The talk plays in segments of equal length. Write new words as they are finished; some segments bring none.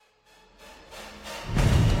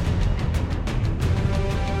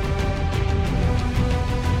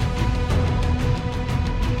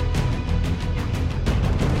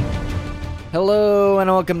Hello and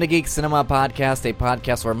welcome to Geek Cinema Podcast, a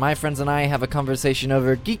podcast where my friends and I have a conversation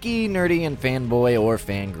over geeky, nerdy, and fanboy or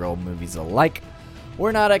fangirl movies alike.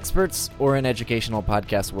 We're not experts or an educational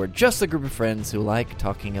podcast. We're just a group of friends who like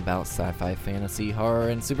talking about sci-fi, fantasy, horror,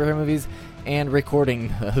 and superhero movies and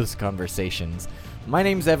recording those conversations. My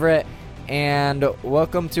name's Everett, and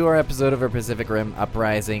welcome to our episode of our Pacific Rim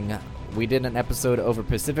Uprising. We did an episode over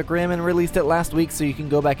Pacific Rim and released it last week, so you can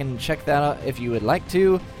go back and check that out if you would like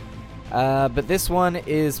to. But this one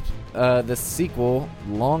is the sequel,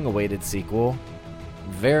 long-awaited sequel,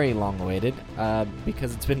 very long-awaited,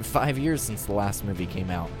 because it's been 5 years since the last movie came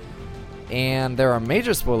out. And there are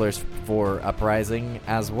major spoilers for Uprising,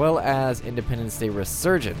 as well as Independence Day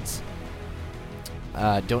Resurgence.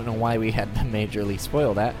 Don't know why we had to majorly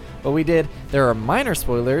spoil that, but we did. There are minor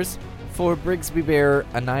spoilers for Brigsby Bear,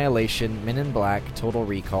 Annihilation, Men in Black, Total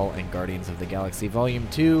Recall, and Guardians of the Galaxy Volume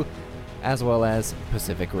 2, as well as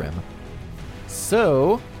Pacific Rim.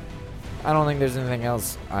 So, I don't think there's anything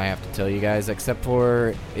else I have to tell you guys, except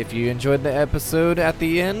for if you enjoyed the episode at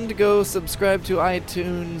the end, go subscribe to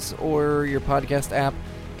iTunes or your podcast app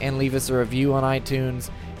and leave us a review on iTunes,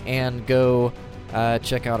 and go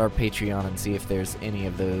check out our Patreon and see if there's any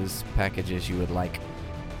of those packages you would like.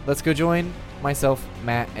 Let's go join myself,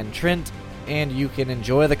 Matt, and Trent, and you can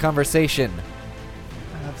enjoy the conversation.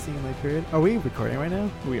 I've seen my period. Are we recording right now?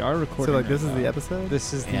 We are recording. So like this is the episode?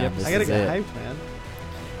 This is the Yeah, episode. I gotta get it. hyped, man.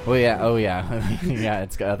 Oh yeah. Yeah,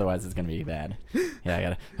 it's otherwise it's gonna be bad. Yeah, I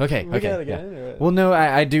gotta. Okay. We gotta Yeah. get into it. Well, no,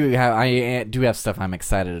 I do have stuff I'm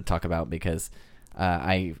excited to talk about because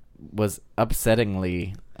I was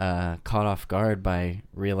upsettingly caught off guard by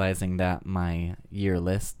realizing that my year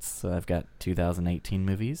lists. So I've got 2018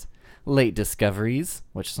 movies, late discoveries,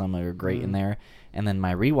 which some are great in there, and then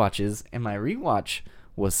my rewatches. And my rewatch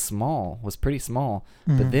was pretty small,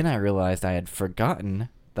 but then I realized I had forgotten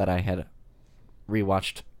that I had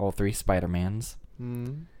rewatched all three Spider-Mans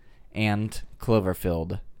and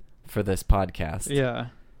Cloverfield for this podcast. Yeah.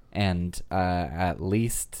 And at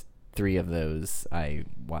least 3 of those I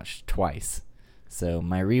watched twice. So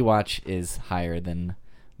my rewatch is higher than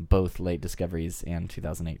both Late Discoveries and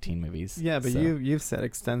 2018 movies. Yeah, but so. you've said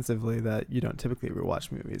extensively that you don't typically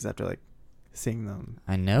rewatch movies after like seeing them.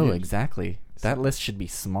 I know, Yeah. exactly. That list should be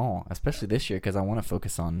small, especially this year, because I want to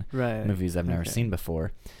focus on movies I've never seen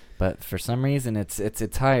before. But for some reason,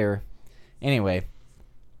 it's higher. Anyway,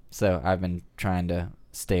 so I've been trying to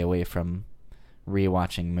stay away from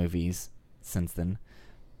rewatching movies since then.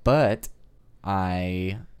 But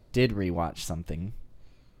I did rewatch something.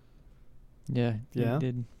 Yeah. Yeah? You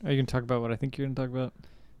did. Are you gonna talk about what I think you're gonna talk about?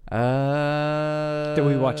 Did Did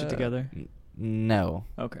we watch it together? No.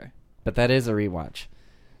 Okay. But that is a rewatch.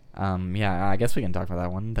 Yeah, I guess we can talk about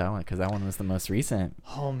that one, because that one was the most recent.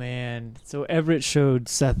 Oh man. So Everett showed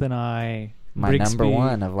Seth and I My number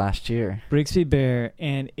one of last year. Brigsby Bear,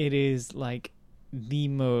 and it is like the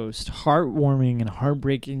most heartwarming and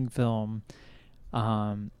heartbreaking film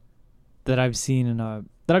that I've seen in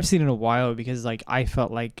a while, because like I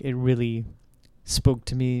felt like it really spoke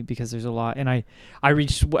to me, because there's a lot, and I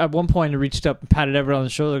reached at one point, I reached up and patted Everett on the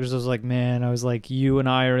shoulder, because I was like, man, I was like, you and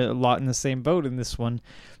I are a lot in the same boat in this one,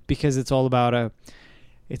 because it's all about a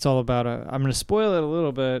I'm going to spoil it a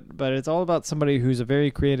little bit, but it's all about somebody who's a very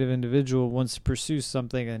creative individual, wants to pursue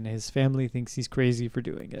something, and his family thinks he's crazy for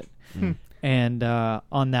doing it. And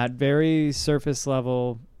on that very surface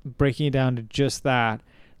level, breaking it down to just that,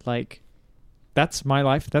 like, that's my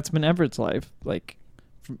life. That's been Everett's life. Like,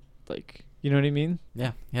 you know what I mean?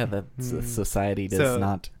 Yeah. That society does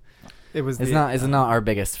not. It was. Is not our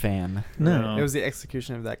biggest fan. No. It was the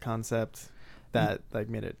execution of that concept that like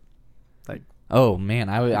made it like. Oh man,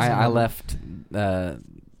 I left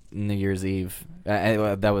New Year's Eve.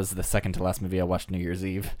 That was the second to last movie I watched New Year's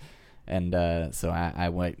Eve, and so I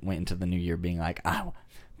went into the new year being like, oh,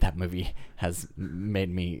 that movie has made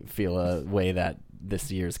me feel a way that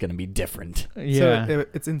this year is going to be different. Yeah. So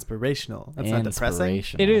it's inspirational. That's not depressing.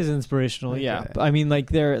 It is inspirational, Okay. yeah. I mean,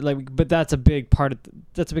 like but that's a big part of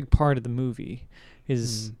the movie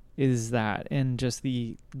is that, and just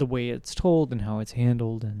the way it's told and how it's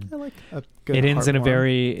handled, and I like a good it ends in a heartwarming.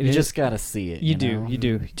 very. You just got to see it. You know?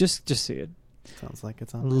 do. Just see it. Sounds like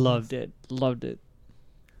it's on. my Loved list. it.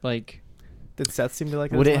 Like, Did Seth seem to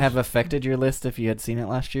like it? Would as it much? have affected your list if you had seen it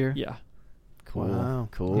last year? yeah. Cool. Wow.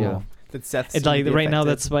 Cool. Yeah. Did Seth? It's seem like to be right now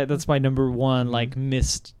affected? that's my number one, like,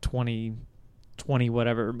 missed 2020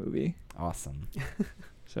 whatever movie. Awesome.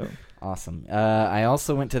 So. Awesome. I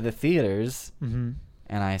also went to the theaters Mm-hmm.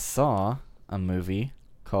 and I saw a movie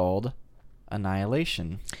called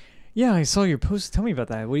Annihilation. Yeah, I saw your post. Tell me about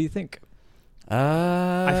that. What do you think?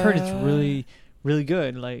 I've heard it's really, really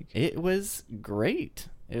good. Like, It was great.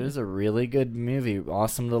 It was a really good movie.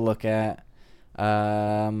 Awesome to look at.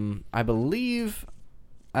 I believe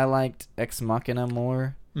I liked Ex Machina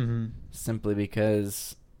more, simply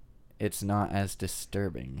because it's not as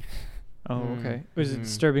disturbing. Oh, okay. Was it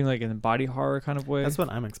disturbing, like, in a body horror kind of way? That's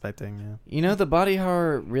what I'm expecting, yeah. You know, the body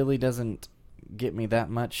horror really doesn't get me that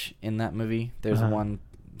much in that movie. There's one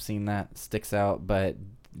scene that sticks out, but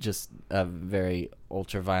just a very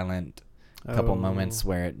ultra-violent couple moments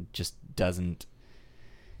where it just doesn't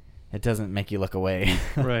make you look away.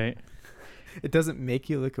 Right. It doesn't make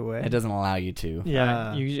you look away? It doesn't allow you to.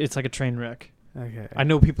 Yeah, it's like a train wreck. Okay. I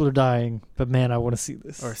know people are dying, but man, I want to see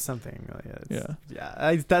this. Or something.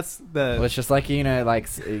 Yeah. That's the... Well, it's just like, you know, like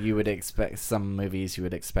you would expect some movies, you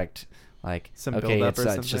would expect, like, some okay, build-up or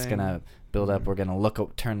it's just going to build up. We're going to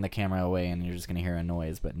turn the camera away, and you're just going to hear a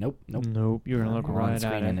noise. But nope. You're going to look We're right on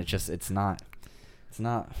screen, at it. and it's not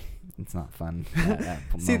fun.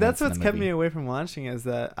 See, that's what's kept me away from watching, is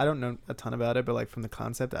that I don't know a ton about it, but like from the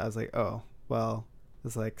concept, I was like, oh, well,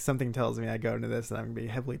 it's like something tells me I go into this and I'm going to be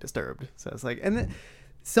heavily disturbed. So it's like, and then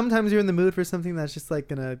sometimes you're in the mood for something that's just like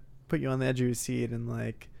going to put you on the edge of your seat and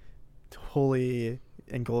like totally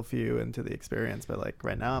engulf you into the experience. But like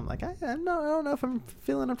right now I'm like, I don't know if I'm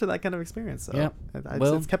feeling up to that kind of experience. So yeah.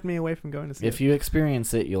 It's kept me away from going to see it. If you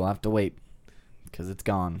experience it, you'll have to wait because it's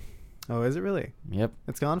gone. Oh, is it really? Yep.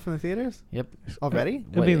 It's gone from the theaters? Yep. Already?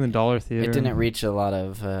 It'll be in the dollar theater. It didn't reach a lot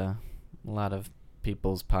of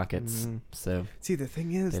people's pockets. So see, the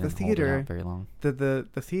thing is, the hold it theater out very long. The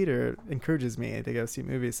theater encourages me to go see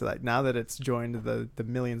movies. So like now that it's joined the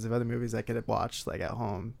millions of other movies I could watch like at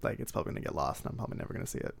home, like it's probably gonna get lost and I'm probably never gonna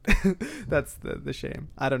see it. That's the shame.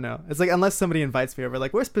 I don't know. It's like, unless somebody invites me over,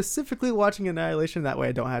 like we're specifically watching Annihilation, that way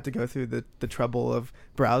I don't have to go through the trouble of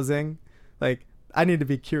browsing. Like, I need to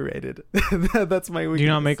be curated. That's my weakness. Do you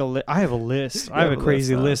not make a list? I have a list. I have a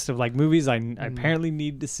crazy list of like movies I apparently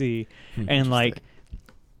need to see, and like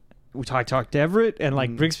I talked to Everett, and like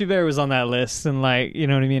Brigsby Bear was on that list, and like, you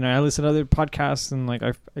know what I mean. I listen to other podcasts, and like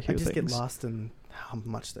I hear just things. Get lost in how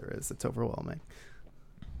much there is. It's overwhelming.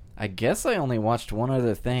 I guess I only watched one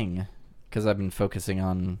other thing because I've been focusing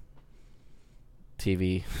on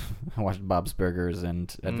TV. I watched Bob's Burgers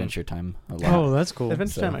and Adventure Time a lot. Oh, that's cool.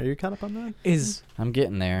 Adventure Time, are you caught up on that? I'm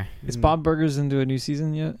getting there. Is Bob Burgers into a new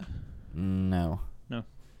season yet? No.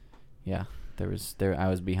 Yeah, I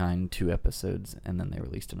was behind 2 episodes, and then they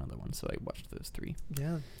released another one, so I watched those 3.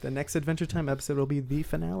 Yeah, the next Adventure Time episode will be the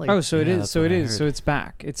finale. Oh, so it is. So it is. Heard. So it's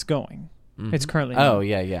back. It's going. It's currently. Oh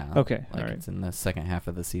yeah. Okay, like all right. It's in the second half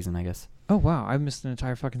of the season, I guess. Oh wow, I missed an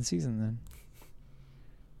entire fucking season then.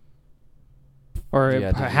 Or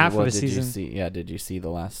half of a season. Did you see the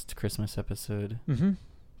last Christmas episode? Mm-hmm.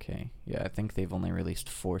 Okay. Yeah, I think they've only released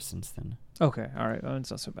 4 since then. Okay, all right. Well,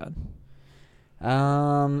 it's not so bad.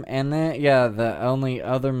 And then, the only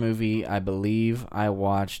other movie I believe I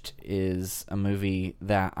watched is a movie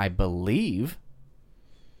that I believe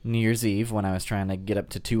New Year's Eve, when I was trying to get up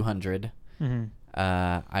to 200,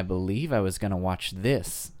 I believe I was going to watch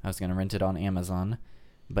this. I was going to rent it on Amazon.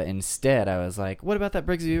 But instead, I was like, what about that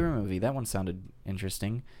Brigsby Bear movie? That one sounded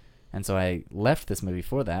interesting. And so I left this movie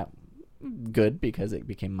for that. Good, because it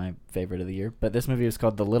became my favorite of the year. But this movie was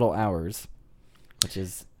called The Little Hours, which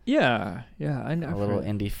is I know. a little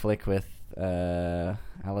indie flick with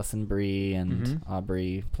Alison Brie and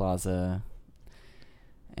Aubrey Plaza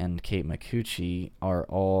and Kate Micucci are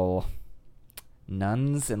all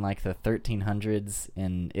nuns in like the 1300s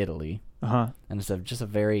in Italy. And it's just a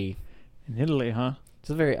very... In Italy, huh? It's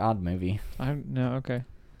a very odd movie. Okay.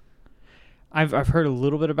 I've heard a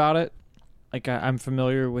little bit about it. Like I'm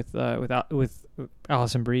familiar with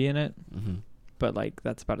Alison Brie in it, but like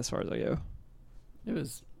that's about as far as I go.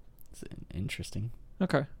 It's interesting.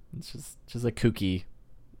 Okay. It's just a kooky,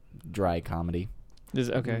 dry comedy.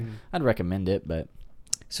 Okay. I'd recommend it, but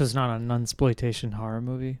so it's not a nunsploitation horror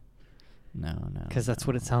movie. No. Because that's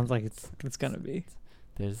what it sounds like it's gonna be.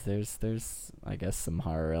 There's I guess some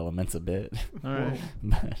horror elements a bit. All right.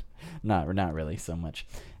 But not really so much.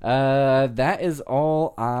 That is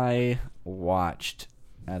all I watched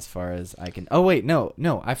as far as I can. Oh wait, no,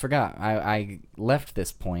 I forgot. I left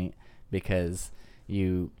this point because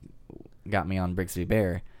you got me on Brigsby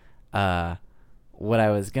Bear. What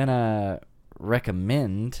I was gonna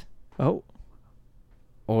recommend,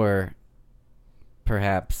 or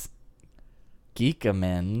perhaps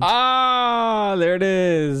geek-amend. Ah, there it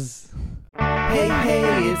is.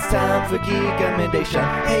 Hey, it's time for geek commendation.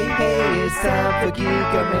 Hey, it's time for geek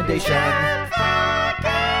commendation.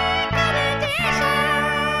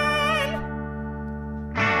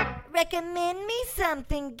 Recommend me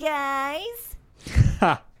something, guys.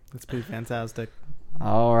 That's pretty fantastic.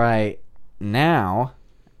 All right. Now,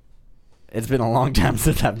 it's been a long time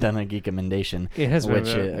since I've done a geek commendation. It has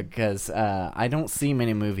been. Because I don't see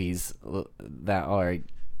many movies that are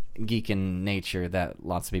geek in nature that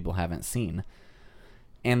lots of people haven't seen.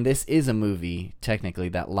 And this is a movie, technically,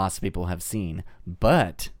 that lots of people have seen.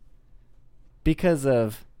 But because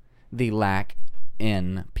of the lack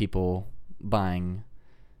in people buying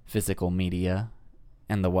physical media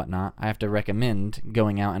and the whatnot, I have to recommend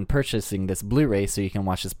going out and purchasing this Blu-ray so you can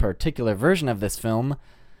watch this particular version of this film,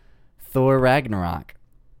 Thor Ragnarok.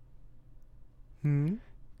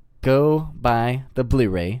 Go buy the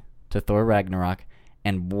Blu-ray to Thor Ragnarok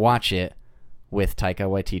and watch it with Taika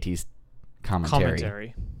Waititi's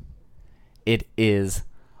commentary. It is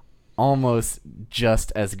almost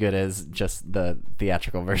just as good as just the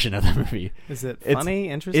theatrical version of the movie. Is it funny,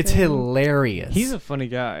 interesting? It's hilarious. He's a funny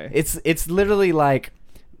guy. It's literally like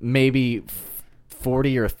maybe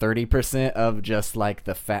 40 or 30% of just like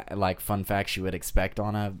the fun facts you would expect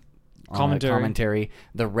on a commentary.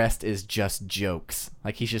 The rest is just jokes.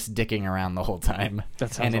 Like he's just dicking around the whole time.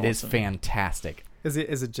 And it is fantastic. Is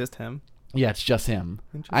it just him? Yeah, it's just him.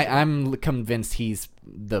 I'm convinced he's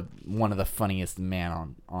one of the funniest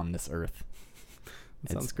man on this earth.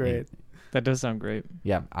 That sounds great. That does sound great.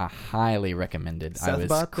 Yeah, I highly recommend it. Seth I was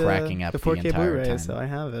bought cracking up the 4K entire Blu-ray, time. so I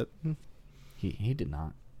have it. He did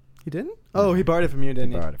not. He didn't? Oh, he borrowed it from you,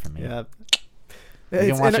 didn't he? He borrowed it from me. Yeah.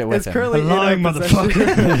 You can watch it with it's him. currently lying in our possession.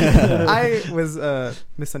 motherfucker. I was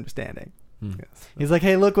misunderstanding. Yes. He's like,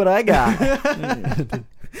 hey, look what I got.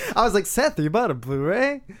 I was like, Seth, you bought a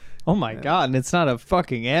Blu-ray? Oh my god, and it's not a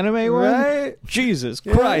fucking anime one? Right? Jesus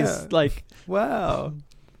Yeah. Christ. Like, Wow.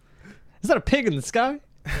 is that a pig in the sky?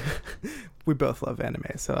 We both love anime,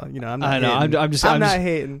 so I'm not. I know. Hating. I'm not just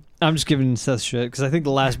hating. I'm just giving Seth shit because I think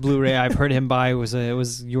the last Blu-ray I've heard him buy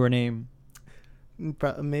was Your Name.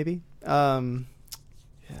 Maybe. Yeah.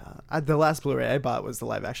 The last Blu-ray I bought was the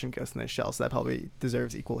live-action Ghost in the Shell, so that probably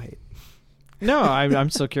deserves equal hate. No,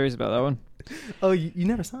 I'm still curious about that one. Oh, you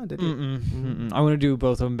never saw it, did you? I want to do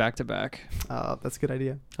both of them back to back. Oh, that's a good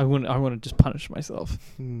idea. I want to just punish myself.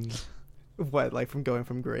 What, like from going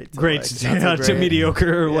from great to Great like, to, not so to great?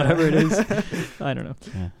 mediocre or Yeah. whatever it is. I don't know.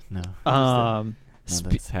 Yeah, no. Um,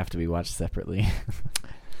 Those have to be watched separately.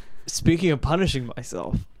 Speaking of punishing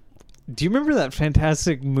myself, do you remember that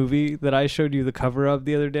fantastic movie that I showed you the cover of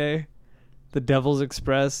the other day? The Devil's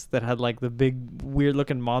Express, that had like the big weird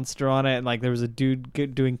looking monster on it, and like there was a dude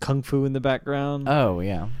doing kung fu in the background. Oh,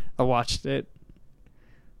 yeah. I watched it.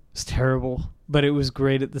 It's terrible, but it was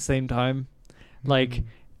great at the same time. Like,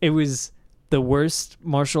 it was the worst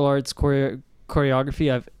martial arts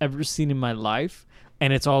choreography I've ever seen in my life,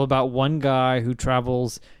 and it's all about one guy who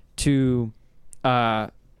travels to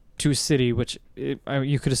a city, which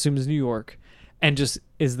you could assume is New York, and just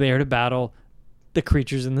is there to battle the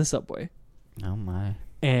creatures in the subway. Oh, my.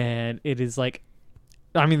 And it is like,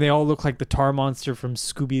 I mean, they all look like the tar monster from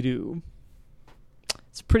Scooby-Doo.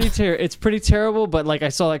 It's pretty terrible, but like I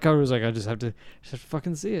saw that cover, I was like, I just have to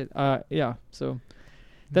fucking see it. Yeah. So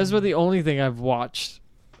that's about the only thing I've watched.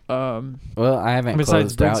 Well, I haven't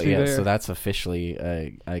besides closed out Briggs yet, There. so that's officially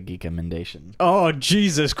a geek commendation. Oh,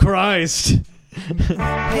 Jesus Christ.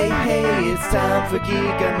 Hey, it's time for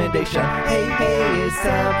geek commendation. Hey, it's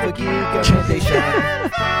time for geek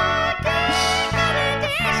commendation.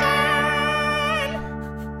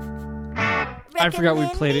 I forgot we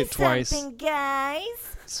played it twice. Guys.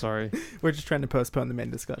 Sorry. We're just trying to postpone the main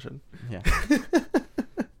discussion. Yeah.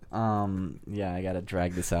 Yeah, I gotta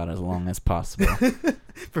drag this out as long as possible.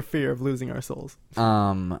 For fear of losing our souls.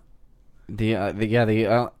 I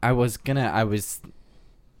was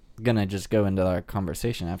gonna just go into our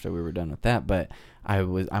conversation after we were done with that, but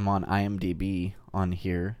I'm on IMDb on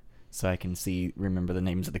here, so I can remember the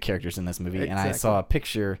names of the characters in this movie, Exactly. and I saw a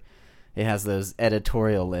picture. It has those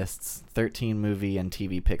editorial lists, 13 movie and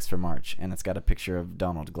TV picks for March, and it's got a picture of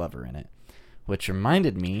Donald Glover in it, which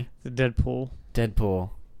reminded me The Deadpool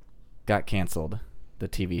got canceled, the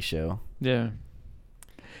TV show. Yeah.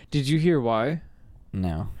 Did you hear why?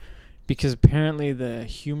 No. Because apparently the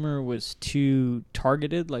humor was too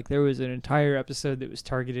targeted. Like there was an entire episode that was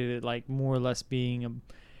targeted at like more or less being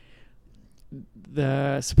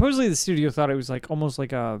supposedly the studio thought it was like almost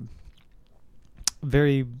like a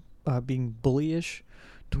very being bullyish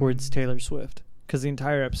towards Taylor Swift, because the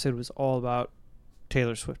entire episode was all about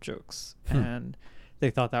Taylor Swift jokes, and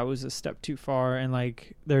they thought that was a step too far. And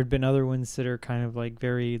like there had been other ones that are kind of like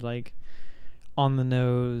very like on the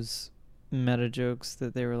nose meta jokes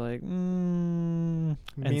that they were like and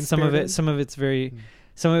some of it's very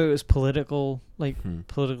some of it was political, like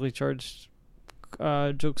politically charged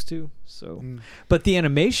jokes too. So, but the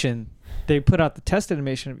animation, they put out the test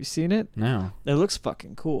animation. Have you seen it? No. It looks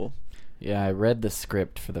fucking cool. Yeah, I read the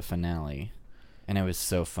script for the finale, and it was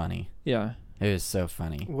so funny. Yeah. It was so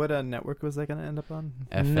funny. What network was that going to end up on?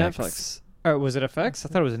 FX. Netflix. Oh, was it FX? I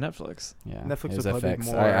thought it was Netflix. Yeah, Netflix it was would probably FX.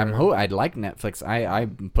 be more. I'd like Netflix. I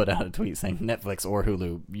put out a tweet saying Netflix or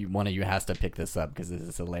Hulu. One of you has to pick this up because this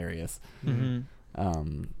is hilarious.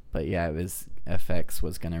 Mm-hmm. But yeah, it was FX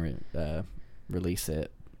was gonna release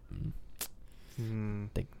it.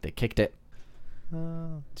 They kicked it.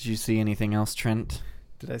 Did you see anything else, Trent?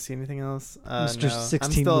 Did I see anything else? Mr. No.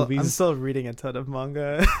 16 movies. I'm still reading a ton of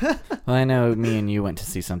manga. Well, I know me and you went to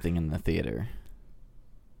see something in the theater.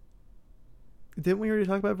 Didn't we already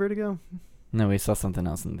talk about Vertigo? No, we saw something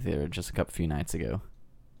else in the theater just a few nights ago.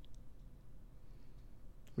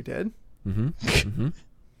 We did? Mm-hmm.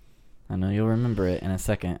 I know you'll remember it in a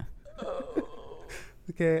second.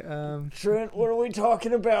 Okay, Trent, what are we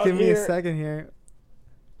talking about give me a second here.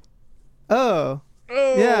 Oh.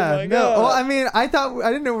 Yeah, my no. God. Well, I mean, I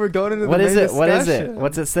didn't know we were going into the What is main it? What is it? discussion.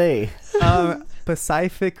 What's it say?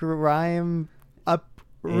 Pacific Rim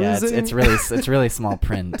Uprising. Yeah, it's really small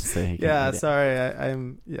print. So you can't Yeah, read it. sorry.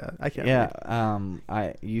 I can't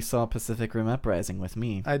read. You saw Pacific Rim Uprising with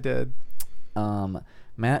me. I did.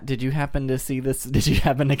 Matt, did you happen to see this? Did you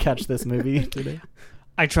happen to catch this movie today?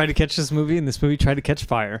 I tried to catch this movie, and this movie tried to catch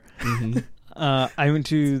fire. Mm-hmm. I went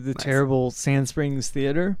to the terrible Sand Springs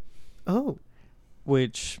Theater. Oh.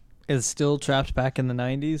 Which is still trapped back in the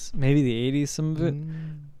 90s, maybe the 80s, some of it.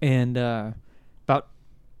 And about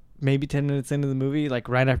maybe 10 minutes into the movie, like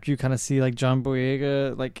right after you kind of see like John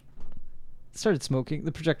Boyega, like started smoking.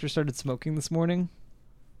 The projector started smoking this morning.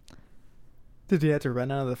 Did you have to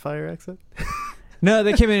run out of the fire exit? No,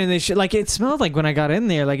 they came in and they like it smelled like when I got in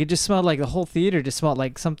there, like it just smelled like the whole theater just smelled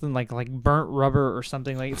like something like burnt rubber or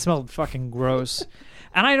something. Like it smelled fucking gross.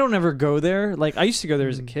 And I don't ever go there. Like I used to go there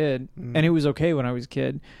as a kid, and it was okay when I was a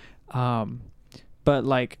kid. But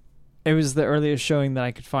like it was the earliest showing that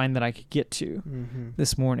I could find that I could get to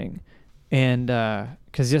this morning. And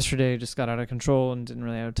because yesterday I just got out of control and didn't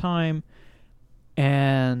really have time.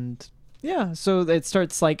 And yeah, so it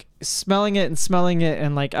starts like smelling it,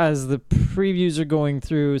 and like as the previews are going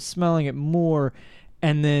through, smelling it more,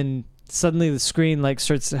 and then suddenly the screen like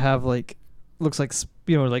starts to have like looks like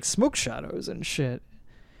like smoke shadows and shit.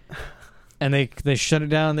 And they shut it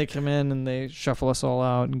down. They come in and they shuffle us all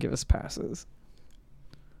out and give us passes.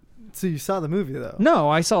 So you saw the movie though? No,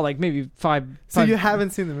 I saw like maybe five. So you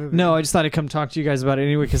haven't seen the movie? No, I just thought I'd come talk to you guys about it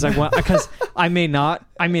anyway because I may not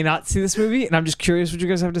see this movie, and I'm just curious what you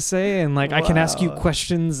guys have to say, and like I can ask you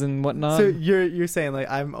questions and whatnot. So you're saying like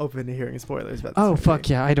I'm open to hearing spoilers about this movie. Fuck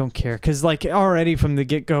yeah, I don't care because like already from the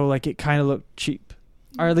get go, like it kind of looked cheap,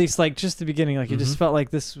 or at least like just the beginning, like it just felt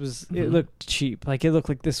like this was it looked cheap, like it looked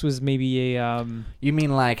like this was maybe a. You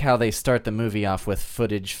mean like how they start the movie off with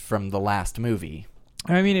footage from the last movie?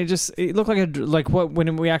 I mean, it looked like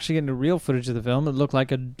when we actually get into real footage of the film, it looked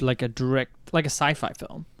like a direct like a sci-fi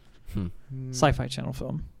film, Sci-Fi Channel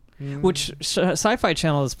film, which Sci-Fi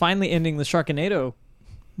Channel is finally ending the Sharknado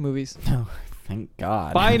movies. Oh, thank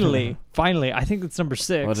God! Finally, I think it's number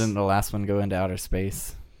 6. Well, didn't the last one go into outer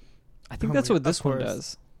space? I think that's what this one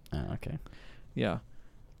does. Oh, okay. Yeah.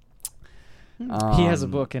 He has a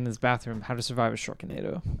book in his bathroom, How to Survive a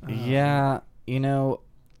Sharknado. Yeah,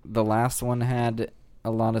 the last one had a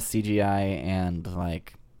lot of CGI and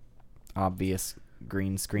like obvious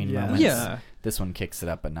green screen moments. Yeah. This one kicks it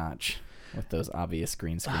up a notch with those obvious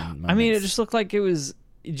green screen moments. I mean, it just looked like it was.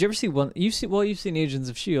 Did you ever see one? You've seen Agents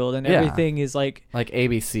of S.H.I.E.L.D. and everything is like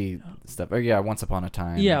ABC stuff. Or Once Upon a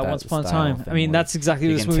Time. Yeah, Once Upon a Time. I mean, that's exactly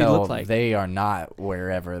what this movie looked like. They are not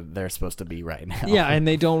wherever they're supposed to be right now. Yeah, and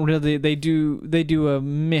they don't really. They do a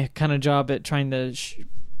meh kind of job at trying to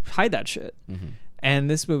hide that shit. And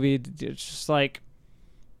this movie, it's just like.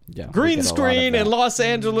 Yeah, green screen in Los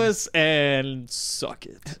Angeles and suck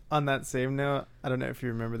it. On that same note, I don't know if you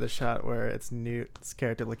remember the shot where it's Newt's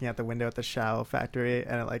character looking at the window at the Shao factory,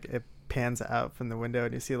 and it pans out from the window,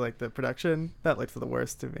 and you see like the production. That looked the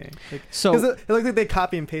worst to me. Because it looked like they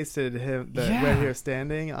copy and pasted him where he was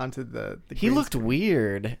standing onto the. He looked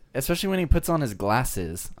weird, especially when he puts on his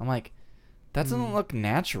glasses. I'm like, that doesn't look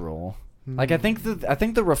natural. Like I think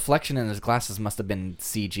the reflection in his glasses must have been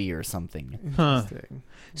CG or something. Interesting.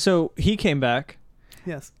 So he came back.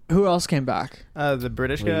 Yes. Who else came back? The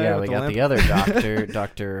British guy. Yeah, we got the other doctor,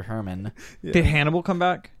 Dr. Herman. Yeah. Did Hannibal come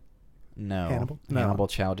back? No. Hannibal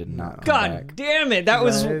Chow did not. God damn it! That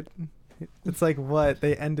was. It's like what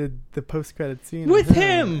they ended the post-credit scene with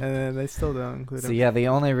him, and then they still don't include him. So yeah, the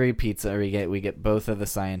only repeats are we get both of the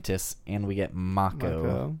scientists, and we get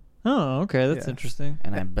Mako. Oh, okay, that's Yeah. interesting.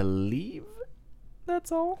 And I believe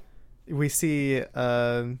that's all. We see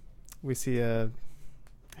I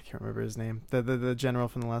can't remember his name. The general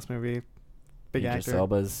from the last movie, big Idris actor.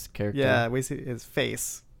 Elba's character. Yeah, we see his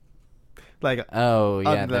face. Like, Oh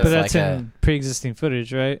yeah, the- But that's that's like in pre-existing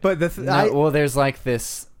footage, right? but well, there's like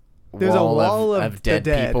this. There's a wall of the dead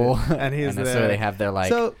dead, people, and he's so there. they have their like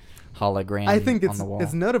so hologram. I think on the wall.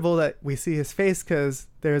 it's notable that we see his face because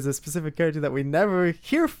there's a specific character that we never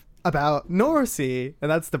hear about nor see, and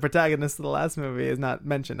that's the protagonist of the last movie is not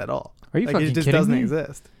mentioned at all. Are you Like, fucking he just kidding doesn't me?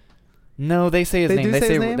 exist. No, they say his They name. do They say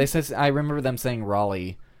say his name? they says. I remember them saying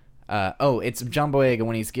Raleigh. It's John Boyega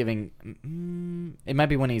when he's giving. It might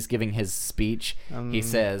be when he's giving his speech. He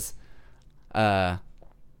says,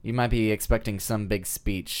 "You might be expecting some big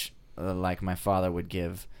speech like my father would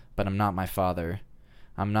give, but I'm not my father.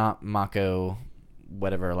 I'm not Mako,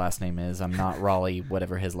 whatever her last name is. I'm not Raleigh,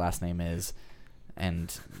 whatever his last name is."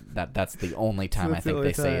 And that's the only time I that's the think only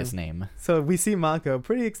they say time. his name, So we see Mako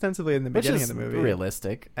pretty extensively in the which beginning is of the movie,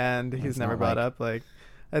 realistic. and he's It's never not brought like- up. Like,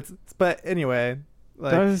 it's. But anyway,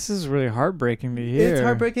 like, This is really heartbreaking to hear. it's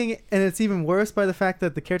heartbreaking, and it's even worse by the fact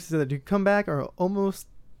that the characters that do come back are almost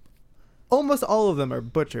all of them are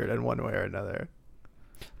butchered in one way or another.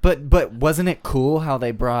 But wasn't it cool how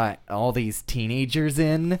they brought all these teenagers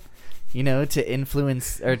in, to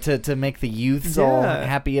influence or to make the youths all Yeah.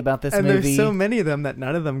 happy about this And movie? there's so many of them that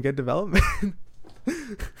none of them get development.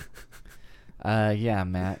 Yeah,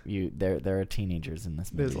 Matt, there are teenagers in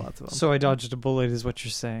this movie. There's lots of them. So I dodged a bullet, is what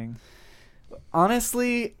you're saying.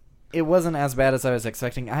 Honestly, it wasn't as bad as I was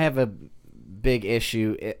expecting. I have a big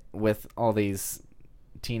issue with all these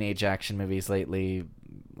teenage action movies lately,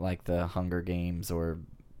 like the Hunger Games or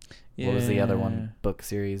what was the other one? Book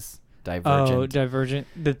series, Divergent. Oh, Divergent.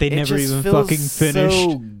 That they It never just even feels fucking finished.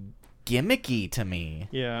 so gimmicky to me.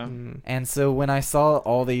 Yeah. And so when I saw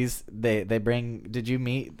all these, they bring. Did you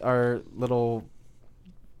meet our little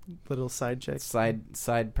side chick.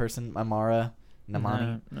 side person, Amara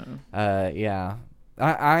Namani? No. Yeah.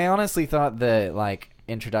 I honestly thought the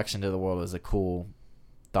introduction to the world was a cool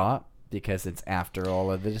thought because it's after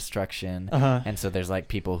all of the destruction, and so there's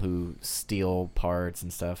people who steal parts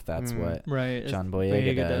and stuff. That's what Right. John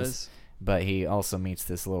Boyega does. But he also meets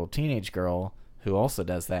this little teenage girl who also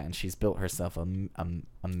does that, and she's built herself a mini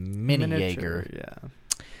Miniature, Jaeger. yeah.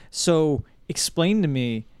 So explain to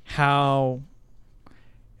me how,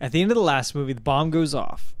 at the end of the last movie, the bomb goes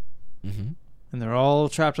off, Mm-hmm. and they're all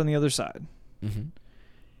trapped on the other side. Mm-hmm.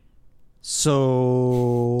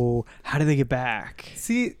 So how do they get back?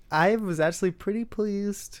 See, I was actually pretty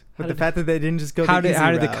pleased with the did- fact that they didn't just go How the did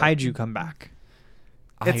easy the route. kaiju come back?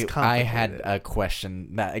 It's I had complicated. a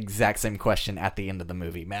question, that exact same question at the end of the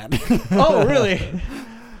movie, Matt. Oh, really?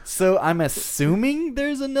 So I'm assuming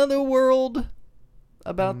there's another world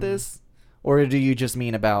about this, or do you just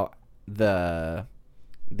mean about the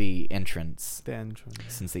entrance? The entrance.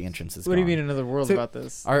 Since the entrance is What do you gone. mean another world So- about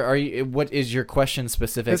this? Are you? What is your question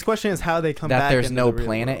specific? His question is how they come that back. there's into no the real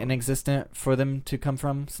planet world. in existence for them to come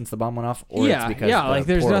from since the bomb went off, or Yeah, it's because yeah. the Like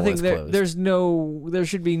there's portal nothing is there. closed? There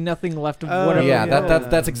should be nothing left of Oh, whatever. yeah, yeah.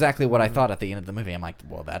 that's exactly what I thought at the end of the movie. I'm like,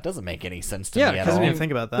 well, that doesn't make any sense to Yeah, me at I all. didn't even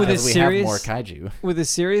think about that. With a Because we serious- have more kaiju. With as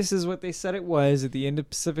serious as what they said it was at the end of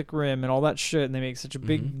Pacific Rim and all that shit, and they make such a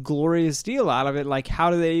big Mm-hmm. glorious deal out of it. Like,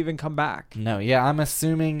 how do they even come back? No, yeah, I'm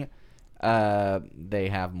assuming they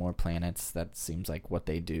have more planets. That seems like what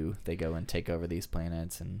they do. They go and take over these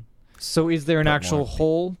planets, and So, is there an But actual more.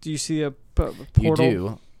 hole? Do you see a portal? you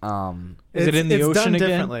do. Is it in the it's ocean done again?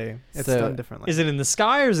 differently. It's So- done differently. Is it in the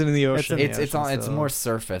sky or is it in the ocean? in the It's ocean, it's so- more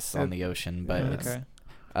surface on It- the ocean, but yeah. it's,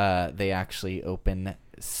 Okay. they actually open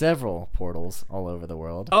several portals all over the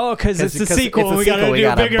world. Oh, because it's the 'Cause sequel. it's a and we got sequel, to we do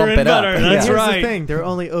gotta bigger bump and it up. better. Yeah. That's Here's right. the thing: they're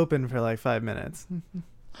only open for like 5 minutes.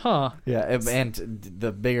 Huh. Yeah, and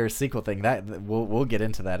the bigger sequel thing that we'll get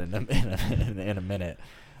into that in a minute.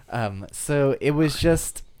 So it was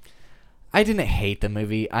just, I didn't hate the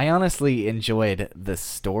movie. I honestly enjoyed the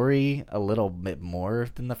story a little bit more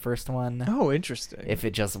than the first one. Oh, interesting. If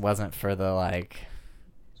it just wasn't for the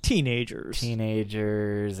Teenagers.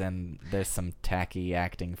 teenagers, and there's some tacky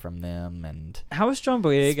acting from them, and How is John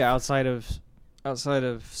Boyega outside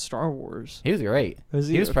of Star Wars? he was great. Was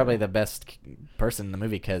He was Okay. probably the best person in the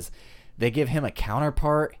movie because they give him a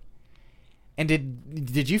counterpart. And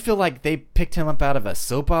did you feel like they picked him up out of a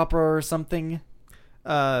soap opera or something?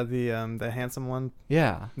 The handsome one,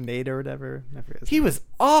 Yeah. Nate or whatever. I forget his He name. was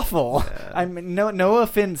awful. Yeah. I mean, no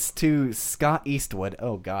offense to Scott Eastwood.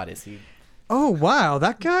 Oh God, is he? Oh wow,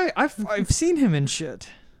 that guy! I've seen him in shit.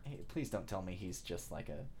 Hey, please don't tell me he's just like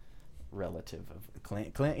a relative of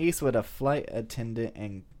Clint Eastwood, a flight attendant,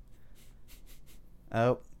 and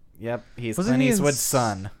Yep, he's Wasn't Clint he in Eastwood's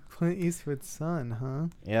son. Clint Eastwood's son, huh?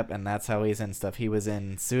 Yep, and that's how he's in stuff. He was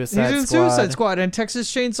in He's Suicide in Squad. Suicide Squad and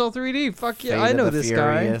Texas Chainsaw 3D. Fuck yeah, Fate I of know the this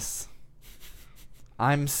Furious.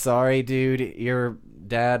 I'm sorry, dude. Your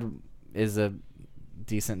dad is a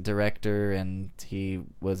decent director, and he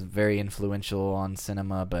was very influential on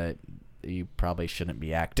cinema, but you probably shouldn't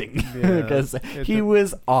be acting because he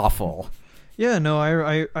was awful. guy. Yeah, no,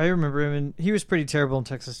 I remember him, and he was pretty terrible in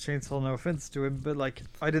Texas Chainsaw. No offense to him, but like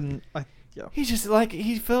yeah, He just like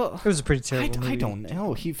he felt. it was a pretty terrible movie. I don't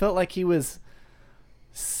know. He felt like he was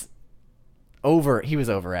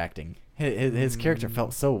overacting. His character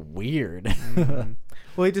felt so weird.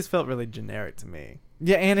 Well, he just felt really generic to me.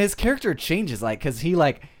 Yeah, and his character changes, like, because he,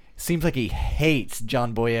 like, seems like he hates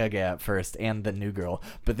John Boyega at first and the new girl,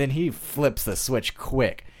 but then he flips the switch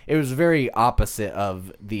quick. It was very opposite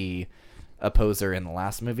of the opposer in the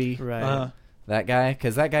last movie. Right. That guy,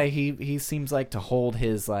 because that guy, he seems like to hold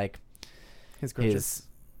his, like... His grudges.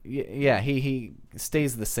 Yeah, he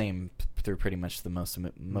stays the same through pretty much the most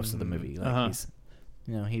of the movie. Like, he's...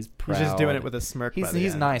 You know, he's proud. He's just doing it with a smirk.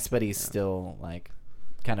 He's nice, but he's still, like...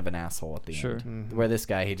 kind of an asshole at the end. Mm-hmm. Where this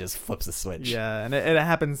guy, he just flips the switch. Yeah, and it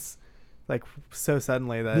happens like so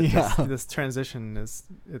suddenly that this transition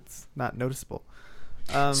it's not noticeable.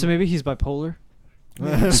 So maybe he's bipolar.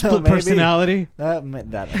 Split personality.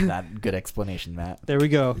 That good explanation, Matt. There we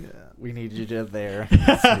go. Yeah. We need you to there. So you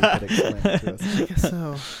could explain it to us. I guess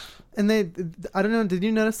so. And I don't know. Did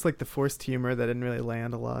you notice like the forced humor that didn't really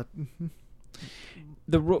land a lot?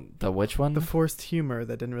 The which one? The forced humor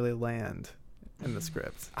that didn't really land in the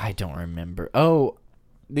script. I don't remember. I'm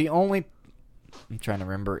trying to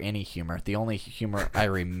remember any humor. The only humor I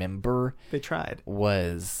remember they tried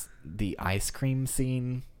was the ice cream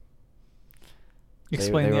scene.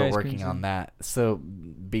 Explain they the were ice working cream on scene. that. So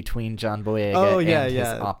between John Boyega and his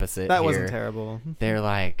opposite that here, wasn't terrible. they're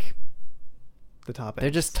like The topic. they're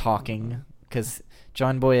just talking because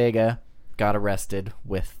John Boyega got arrested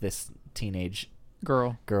with this teenage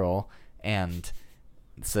girl, and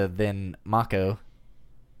so then Mako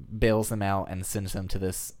bails them out and sends them to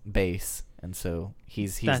this base, and so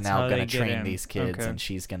he's That's now how going they to get train him. these kids, Okay. and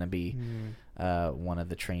she's going to be one of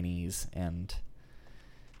the trainees, and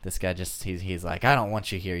this guy just he's like, I don't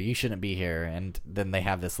want you here, you shouldn't be here, and then they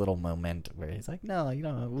have this little moment where he's like, no, you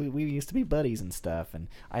know, we used to be buddies and stuff, and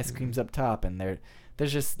ice cream's up top, and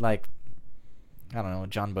there's just like, I don't know,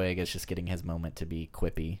 John Boyega's just getting his moment to be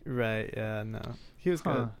quippy. Right. Yeah. No. He was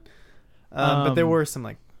good. But there were some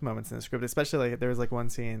like moments in the script, especially like there was like one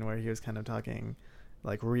scene where he was kind of talking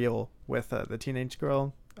like real with the teenage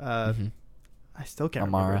girl. I still can't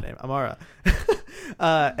remember her name. Amara.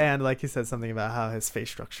 And like he said something about how his face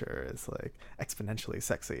structure is like exponentially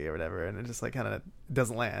sexy or whatever, and it just like kind of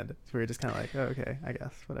doesn't land. So we're just kind of like, oh, okay, I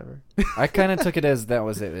guess whatever. I kind of took it as it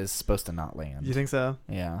was supposed to not land. You think so?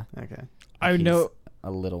 Yeah. Okay. I know a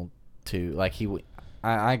little too like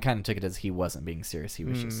I kind of took it as he wasn't being serious. He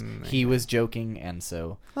was just he was joking, and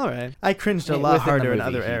so all right. I cringed a lot harder in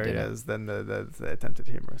other areas than the attempted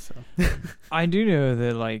humor. So I do know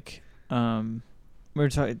that like we were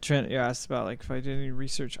talking. Trent, you asked about like if I did any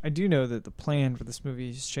research. I do know that the plan for this movie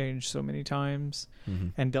has changed so many times,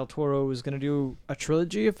 and Del Toro was going to do a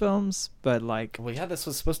trilogy of films, but like, well, yeah, this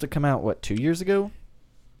was supposed to come out 2 years ago.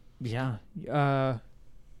 Yeah,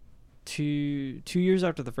 2 years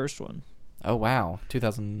after the first one. Oh wow,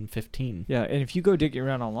 2015. Yeah, and if you go digging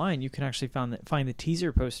around online, you can actually find the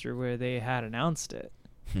teaser poster where they had announced it.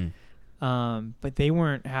 But they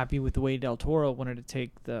weren't happy with the way Del Toro wanted to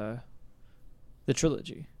take the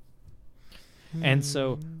trilogy. And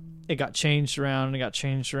so it got changed around, and it got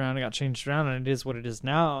changed around, and it got changed around, and it is what it is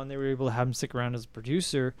now, and they were able to have him stick around as a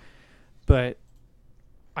producer. But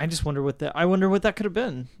I just wonder what that could have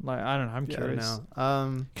been. Like, I don't know, I'm curious.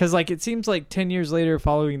 Because like it seems like 10 years later,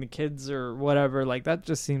 following the kids or whatever, like that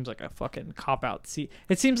just seems like a fucking cop-out.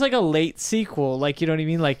 It seems like a late sequel, like, you know what I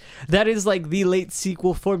mean? Like that is like the late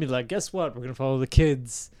sequel formula. Guess what? We're gonna follow the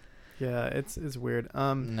kids. Yeah, it's weird.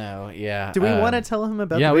 No, yeah. Do we want to tell him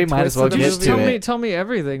about? Yeah, the we might as well get to it. Tell me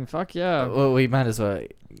everything. Fuck yeah. Well, we might as well.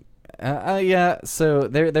 Yeah. So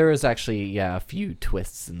there was actually a few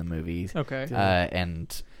twists in the movie. Okay.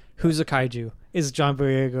 And who's a kaiju? Is John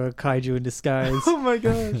Boyega a kaiju in disguise? Oh my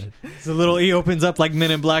gosh! He opens up like Men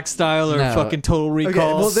in Black style or fucking Total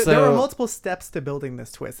Recall. Okay, well, there were multiple steps to building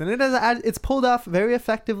this twist, and it's pulled off very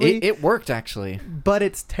effectively. It worked actually, but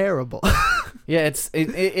it's terrible. Yeah, it's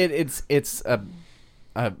a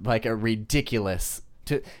like a ridiculous.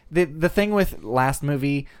 The thing with last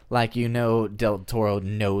movie, like, Del Toro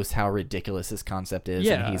knows how ridiculous his concept is,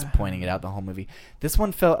 and he's pointing it out the whole movie. This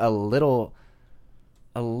one felt a little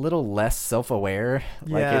a little less self-aware,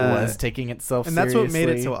 like it was taking itself and seriously. that's what made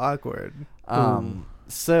it so awkward.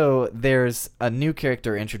 So there's a new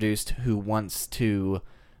character introduced who wants to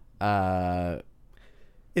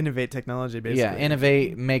innovate technology, basically. Yeah,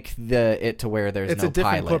 innovate, make it to where there's it's no a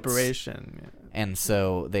different pilots. corporation. And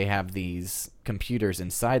so they have these computers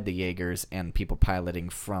inside the Jaegers and people piloting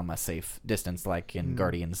from a safe distance, like in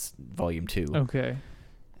Guardians Volume 2. Okay.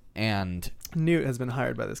 And Newt has been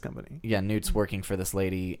hired by this company. Yeah, Newt's working for this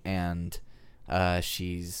lady, and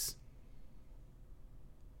she's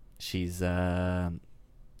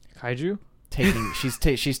kaiju?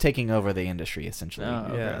 she's taking over the industry, essentially. Oh,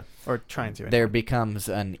 okay. Yeah, or trying to. There becomes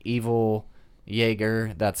an evil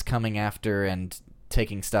Jaeger that's coming after and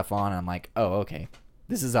taking stuff on. I'm like, oh, okay,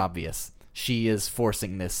 this is obvious. She is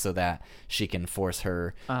forcing this so that she can force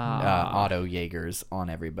her auto Jaegers on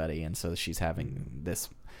everybody, and so she's having this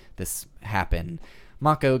happen.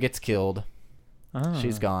 Mako gets killed.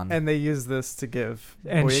 She's gone, and they use this to give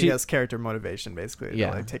Boyega's character motivation, basically.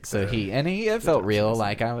 Yeah, to, like, take it felt real.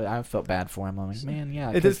 Like I felt bad for him. I'm like, man,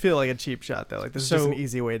 yeah. It does feel like a cheap shot, though. Like, this is just an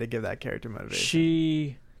easy way to give that character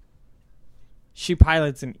motivation. She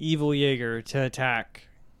pilots an evil Jaeger to attack,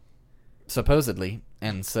 supposedly,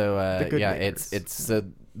 and so Jaegers. it's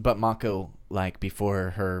but Mako, like, before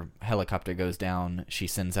her helicopter goes down, she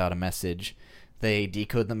sends out a message. They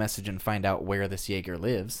decode the message and find out where this Jaeger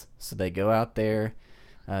lives. So they go out there,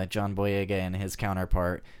 John Boyega and his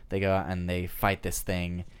counterpart, they go out and they fight this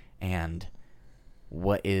thing. And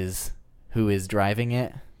who is driving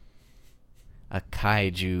it? A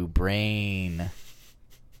kaiju brain.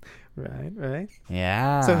 Right.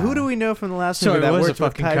 Yeah. So who do we know from the last movie that worked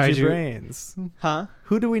with kaiju brains? Huh?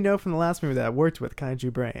 Who do we know from the last movie that worked with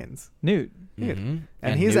kaiju brains? Newt. Mm-hmm.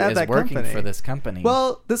 And he's Newt at is that working company. for this company.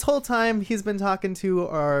 Well, this whole time he's been talking to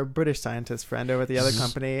our British scientist friend over at the other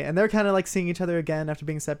company, and they're kind of like seeing each other again after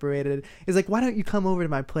being separated. He's like, "Why don't you come over to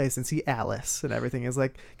my place and see Alice and everything?" He's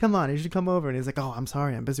like, "Come on, you should come over." And he's like, "Oh, I'm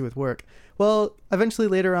sorry, I'm busy with work." Well, eventually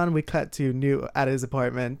later on, we cut to Newt at his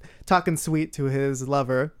apartment talking sweet to his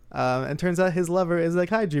lover, and turns out his lover is a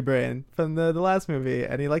kaiju brain from the last movie,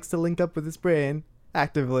 and he likes to link up with his brain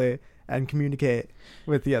actively and communicate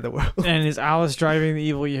with the other world. And is Alice driving the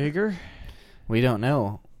evil Jaeger? We don't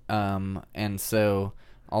know. And so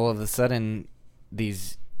all of a sudden,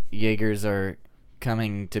 these Jaegers are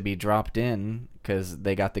coming to be dropped in because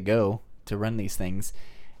they got to go to run these things.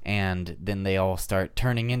 And then they all start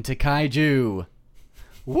turning into kaiju.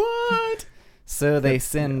 What? So they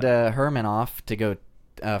send Herman off to go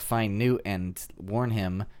find Newt and warn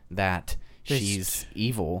him that she's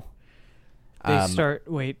evil.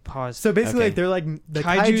 They pause. So basically, like, they're like the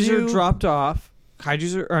kaijus kaiju are dropped off.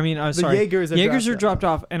 Jaegers are dropped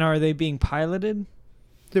off, and are they being piloted?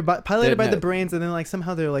 They're piloted by the brains, and then like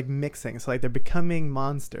somehow they're like mixing, so like they're becoming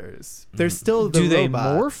monsters. They're still the robots. Do they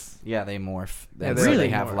morph? Yeah, they morph. Yeah, so they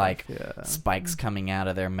have morph, like spikes coming out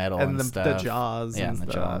of their metal and stuff. The jaws. Yeah, and the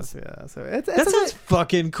jaws. Yeah, so that sounds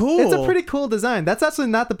fucking cool. It's a pretty cool design. That's actually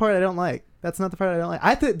not the part I don't like. That's not the part I don't like.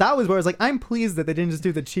 I think that was where I was like, I'm pleased that they didn't just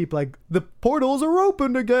do the cheap, like, the portals are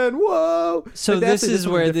opened again. Whoa! So like, this is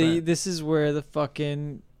where the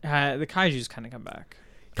fucking the kaijus kind of come back.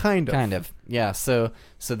 Kind of. Yeah. So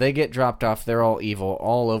they get dropped off. They're all evil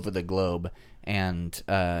all over the globe, and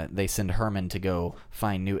they send Herman to go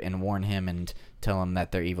find Newt and warn him and tell him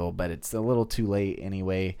that they're evil. But it's a little too late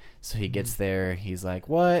anyway. So he gets there. He's like,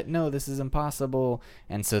 "What? No, this is impossible."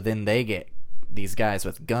 And so then these guys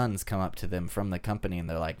with guns come up to them from the company, and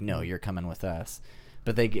they're like, "No, you're coming with us."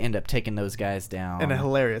 But they end up taking those guys down. And a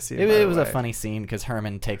hilarious scene. It was a funny scene because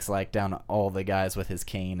Herman takes like down all the guys with his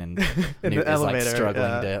cane, and Newt is like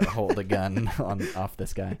struggling to hold a gun off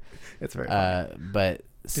this guy. It's very funny. But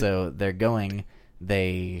so they're going.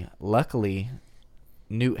 Luckily,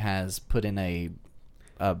 Newt has put in a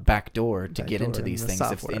back door to get into these things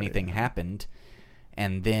if anything happened,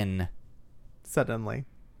 and then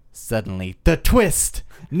Suddenly, the twist!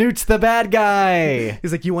 Newt's the bad guy!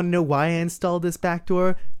 He's like, you want to know why I installed this back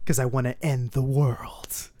door? Because I want to end the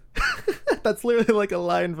world. That's literally like a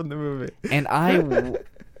line from the movie.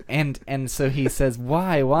 And so he says,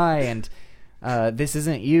 why? And this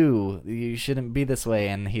isn't you. You shouldn't be this way.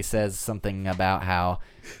 And he says something about how,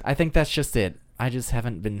 I think that's just it. I just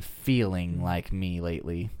haven't been feeling like me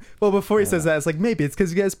lately. Well, before he says that, it's like, maybe it's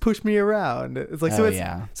because you guys push me around. It's like, so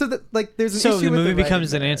that, like, there's an issue with the movie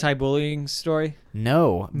becomes an anti-bullying story?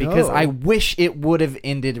 No, because I wish it would have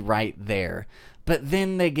ended right there. But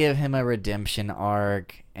then they give him a redemption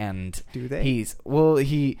arc, and do they? He's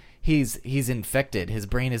infected. His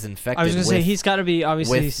brain is infected. I was gonna say he's got to be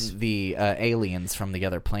obviously with the aliens from the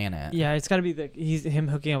other planet. Yeah, it's got to be him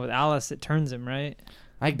hooking up with Alice that turns him, right?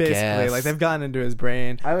 Basically, guess. like they've gotten into his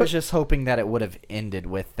brain. I was just hoping that it would have ended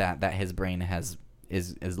with that his brain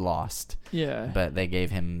is lost. Yeah. But they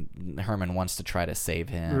gave him, Herman wants to try to save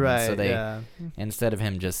him. Right. So they, instead of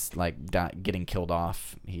him just like getting killed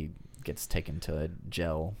off, he gets taken to a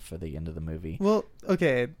jail for the end of the movie. Well,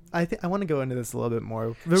 okay, I want to go into this a little bit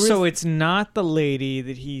more. So it's not the lady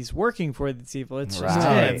that he's working for that's evil. It's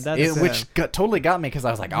just him. Which totally got me because I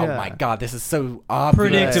was like, oh my god, this is so obvious.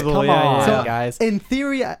 Predictable. Come on, So, guys. In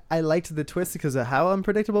theory, I liked the twist because of how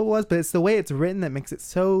unpredictable it was, but it's the way it's written that makes it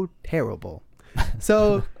so terrible.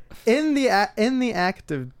 So in the act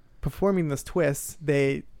of performing this twist,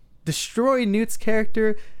 they destroy Newt's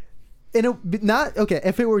character.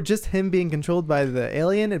 If it were just him being controlled by the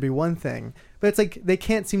alien, it'd be one thing. But it's like they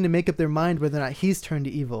can't seem to make up their mind whether or not he's turned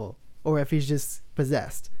evil or if he's just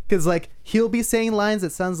possessed. Because like he'll be saying lines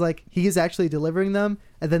that sounds like he's actually delivering them,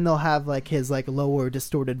 and then they'll have like his like lower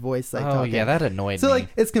distorted voice like talking. Yeah, that annoyed me. So like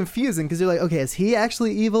it's confusing because you're like, okay, is he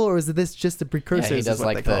actually evil or is this just a precursor? Yeah, he does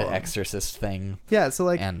like the exorcist thing. Yeah, so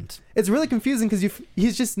like it's really confusing because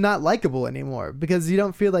he's just not likable anymore because you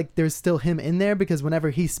don't feel like there's still him in there, because whenever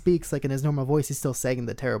he speaks like in his normal voice, he's still saying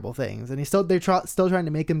the terrible things, and still trying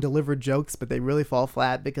to make him deliver jokes, but they really fall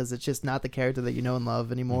flat because it's just not the character that you know and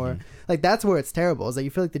love anymore. Like that's where it's terrible. Is that you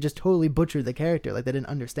feel like they just totally butchered the character, like they didn't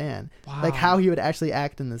understand like how he would actually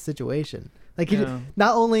act in the situation. Like he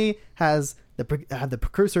not only has the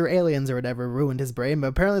precursor aliens or whatever ruined his brain, but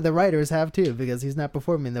apparently the writers have too, because he's not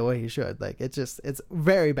performing the way he should. Like it's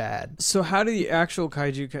very bad. So how do the actual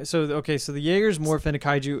kaiju? So the Jaegers morph into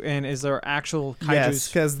kaiju, and is there actual kaiju? Yes,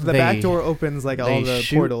 because the back door opens like all the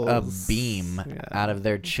shoot portals. A beam out of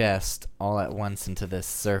their chest all at once into this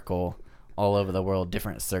circle all over the world.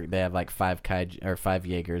 They have like 5 kaiju or 5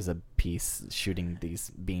 Jaegers a piece shooting these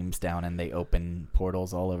beams down, and they open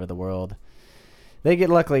portals all over the world. They get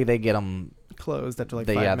them closed after like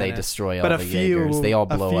 5 minutes. They destroy all the Jaegers. They all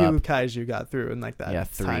blow up. A few kaiju got through in like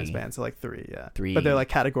that time span, so like 3, Three. But they're like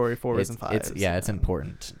category 4s and 5s. It's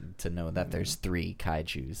important to know that there's 3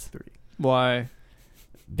 kaijus. 3. Why?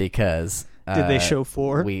 Because did they show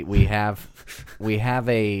 4? We have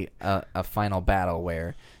a final battle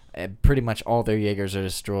where pretty much all their Jaegers are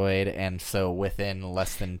destroyed, and so within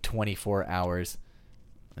less than 24 hours.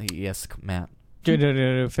 Yes, Matt.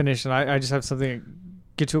 No, finish. And I just have something.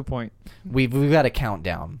 Get to a point. We've got a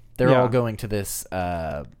countdown. They're all going to this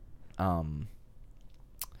Mount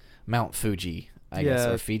Fuji, I guess,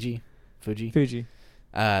 or Fuji.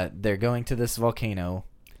 They're going to this volcano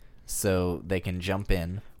so they can jump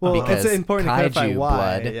in. Well, because it's important to clarify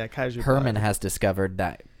why. Blood, Kaiju Herman blood has discovered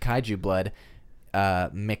that kaiju blood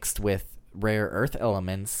mixed with rare earth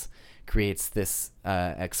elements creates this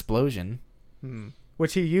explosion.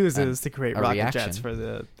 Which he uses to create rocket reaction. Jets for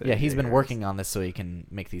the he's been working on this so he can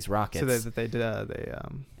make these rockets. So so they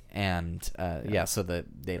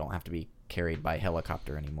don't have to be carried by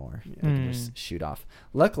helicopter anymore. They can just shoot off.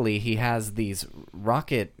 Luckily, he has these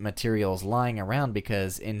rocket materials lying around,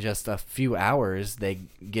 because in just a few hours they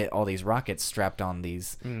get all these rockets strapped on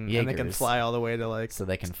these Jaegers. And they can fly all the way to like so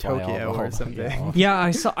they can fly Tokyo or something. Yeah, I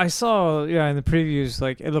saw in the previews,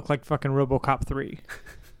 like it looked like fucking RoboCop 3.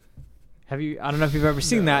 I don't know if you've ever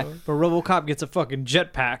seen that, but RoboCop gets a fucking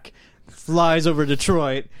jetpack, flies over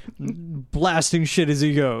Detroit, blasting shit as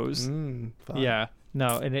he goes. Yeah.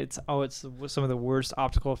 No, and it's some of the worst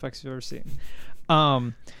optical effects you've ever seen.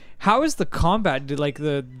 How is the combat? Did like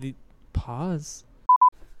the pause?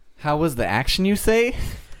 How was the action, you say?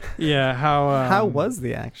 Yeah, how was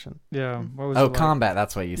the action? Yeah, what was it like? Combat,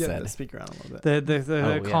 that's what you said. The speak around a little bit.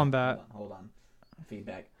 The combat. Hold on.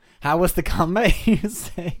 Feedback. How was the combat, you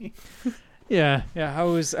say? Yeah.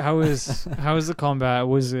 How was the combat?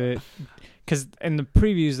 Was it? Because in the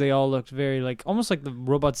previews they all looked very like almost like the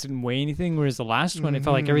robots didn't weigh anything, whereas the last one it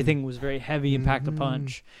felt like everything was very heavy and packed a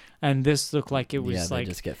punch, and this looked like it was like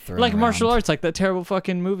just get thrown like around. martial arts, like that terrible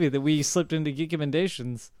fucking movie that we slipped into Geek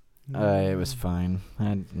Recommendations. It was fine. I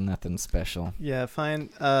had nothing special. Yeah, fine.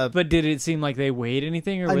 But did it seem like they weighed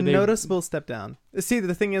anything, or were they noticeable step down? See,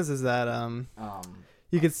 the thing is that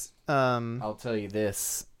you could. I'll tell you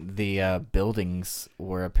this: the buildings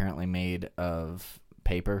were apparently made of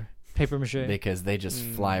paper mache, because they just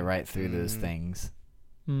fly right through those things.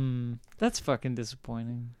 That's fucking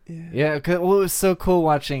disappointing. Yeah. It was so cool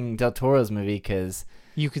watching Del Toro's movie because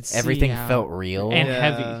you could see everything felt real and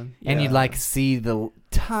heavy, and you'd like see the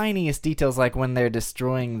tiniest details, like when they're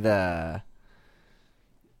destroying the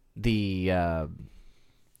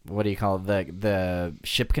what do you call it? The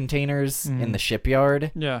ship containers in the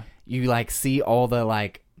shipyard. Yeah. You like see all the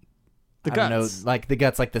like The I don't know, guts. like the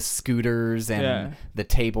guts, like the scooters and the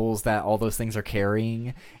tables that all those things are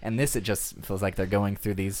carrying. And this, it just feels like they're going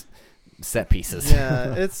through these set pieces.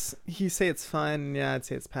 Yeah, you say it's fun. Yeah, I'd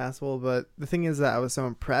say it's passable. But the thing is that I was so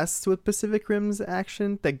impressed with Pacific Rim's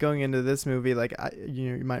action that going into this movie, like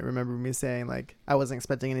you might remember me saying like I wasn't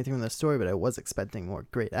expecting anything from the story, but I was expecting more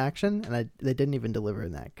great action, and they didn't even deliver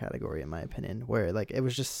in that category in my opinion. Where like it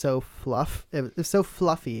was just so it was so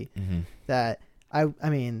fluffy that. I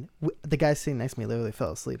mean, the guy sitting next to me literally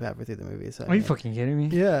fell asleep halfway through the movie. So Are you fucking kidding me?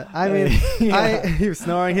 Yeah, I mean, he was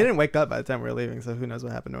snoring. He didn't wake up by the time we were leaving, so who knows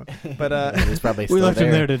what happened to him. But he's probably still we left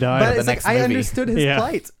him there to die. But the it's next like, I movie. understood his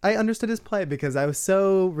plight. I understood his plight because I was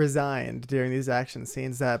so resigned during these action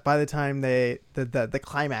scenes that by the time the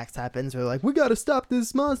climax happens, we're like, we got to stop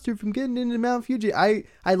this monster from getting into Mount Fuji. I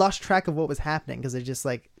lost track of what was happening because I just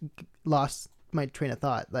like lost my train of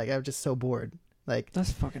thought. Like I was just so bored. Like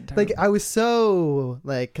that's fucking terrible. Like I was so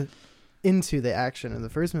like into the action in the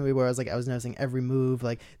first movie where I was noticing every move.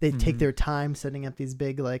 Like they take their time setting up these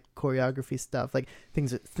big like choreography stuff. Like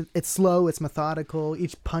things it's slow, it's methodical.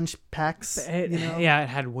 Each punch packs. Yeah, it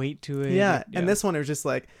had weight to it. Yeah, and this one it was just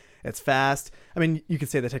like it's fast. I mean, you could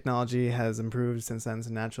say the technology has improved since then, so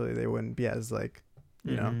naturally they wouldn't be as like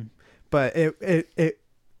you know. But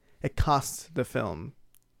it cost the film.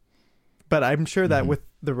 But I'm sure that with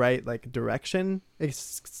the right like direction, it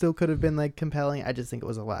still could have been like compelling. I just think it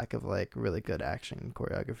was a lack of like really good action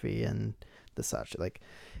choreography and the such. Like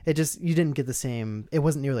it just you didn't get the same. It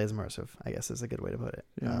wasn't nearly as immersive, I guess is a good way to put it.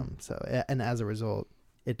 Yeah. And as a result,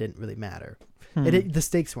 it didn't really matter. The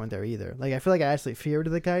stakes weren't there either. Like I feel like I actually feared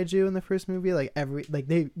the kaiju in the first movie. Like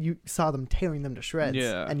you saw them tearing them to shreds,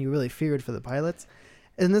 and you really feared for the pilots.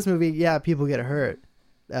 In this movie, yeah, people get hurt.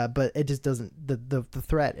 But it just doesn't. The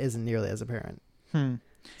threat isn't nearly as apparent.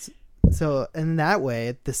 So in that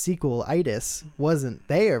way, the sequel itis wasn't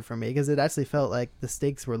there for me because it actually felt like the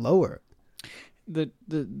stakes were lower.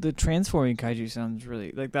 The transforming kaiju sounds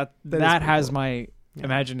really like that. That has cool. My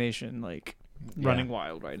imagination like running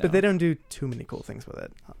wild right now. But they don't do too many cool things with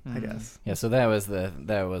it, I guess. Yeah, so that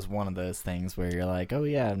was one of those things where you're like, oh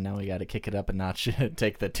yeah, now we got to kick it up a notch.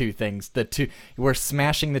 Take the two things. We're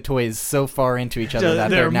smashing the toys so far into each other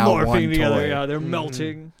that they're now morphing one together. toy. Yeah, they're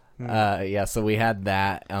melting. Yeah, so we had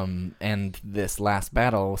that, and this last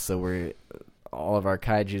battle. So all of our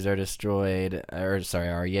kaijus are destroyed,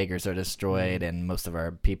 our Jaegers are destroyed, and most of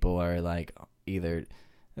our people are like either.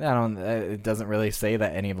 It doesn't really say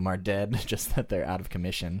that any of them are dead, just that they're out of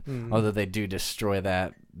commission. Although they do destroy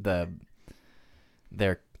their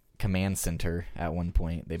command center at one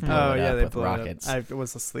point. They blow it up with rockets. I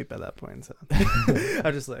was asleep at that point, so I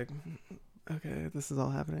was just like, okay, this is all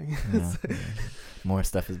happening. Yeah. More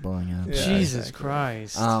stuff is blowing up. Yeah, Jesus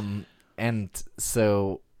Christ. And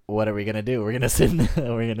so what are we gonna do? We're gonna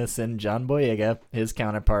send John Boyega, his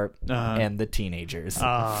counterpart, and the teenagers.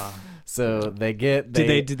 So they get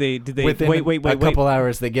did they within wait a couple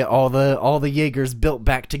hours they get all the Jaegers built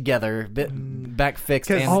back together, back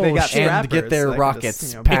fixed, and they got and get their like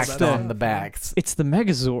rockets just, packed on the backs. It's the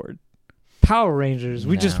Megazord. Power Rangers.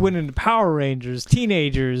 We just went into Power Rangers.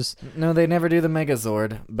 Teenagers. No, they never do the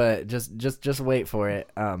Megazord, but just wait for it.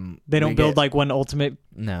 They don't build like one ultimate.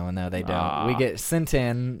 No, they don't. We get sent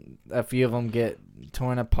in. A few of them get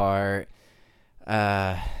torn apart.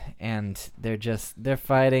 And they're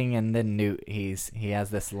fighting, and then Newt he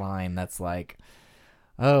has this line that's like,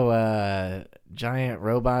 "Oh, giant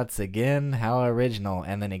robots again? How original!"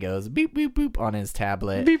 And then he goes beep beep boop on his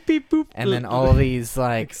tablet, beep beep boop, and then all these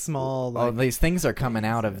like small, all these things are coming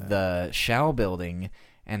out of the Shao building,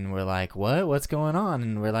 and we're like, "What's going on?"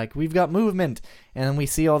 And we're like, "We've got movement," and then we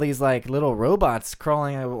see all these like little robots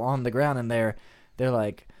crawling on the ground, and they're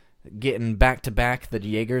like getting back to back. The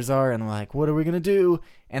Jaegers are, and we're like, "What are we gonna do?"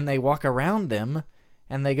 And they walk around them,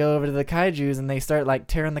 and they go over to the kaijus, and they start like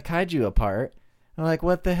tearing the kaiju apart. I'm like,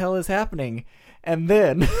 what the hell is happening? And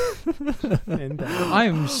then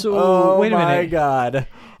I'm so oh wait a minute. my god.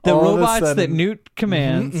 The all robots that Newt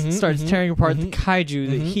commands starts tearing apart the kaiju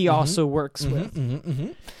that he also works with.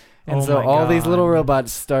 And so all these little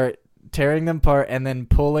robots start tearing them apart and then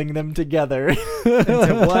pulling them together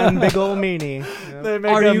into one big old meanie. Yep. They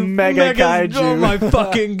make a mega kaiju. Oh my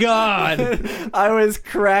fucking god! I was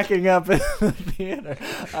cracking up in the theater.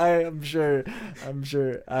 I'm sure.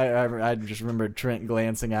 I just remember Trent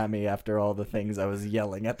glancing at me after all the things I was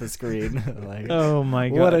yelling at the screen. Like, oh my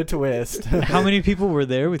god! What a twist! How many people were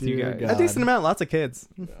there with you guys? A decent amount. Lots of kids.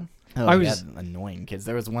 Yeah. Oh, we had annoying kids.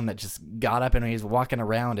 There was one that just got up and he was walking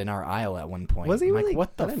around in our aisle at one point. Was he really? Like,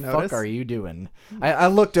 what the fuck are you doing? I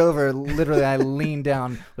looked over, literally, I leaned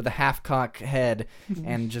down with a half-cock head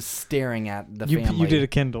and just staring at the family. You did a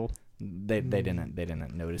Kindle. They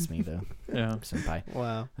didn't notice me though. Yeah. Senpai.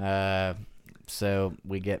 Wow. So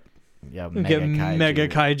we get We get Mega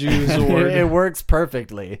Kaiju Zord. It works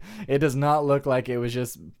perfectly. It does not look like it was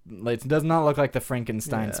just. It does not look like the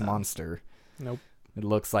Frankenstein's monster. Nope. It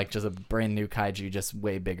looks like just a brand new kaiju, just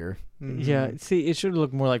way bigger. Mm-hmm. Yeah, see, it should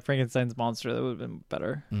look more like Frankenstein's monster. That would have been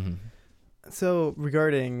better. Mm-hmm. So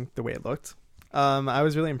regarding the way it looked, I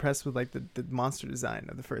was really impressed with like the monster design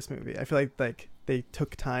of the first movie. I feel like they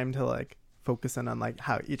took time to like focus in on like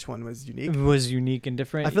how each one was unique. It was unique and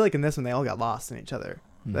different. I feel like in this one they all got lost in each other,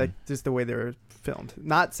 like just the way they were filmed.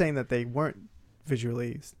 Not saying that they weren't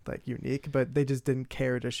visually like unique, but they just didn't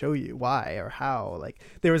care to show you why or how. Like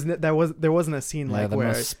there wasn't a scene like the where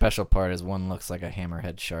most special part is one looks like a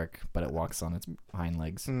hammerhead shark, but it walks on its hind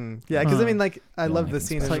legs. Yeah, because I mean, like I love the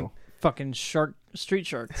scene. It's like fucking street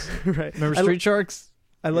sharks. Right? Remember Street Sharks?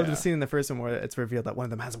 I love the scene in the first one where it's revealed that one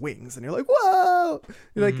of them has wings, and you're like, whoa!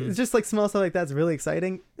 You're like, it's just like small stuff like that's really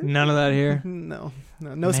exciting. None of that here. No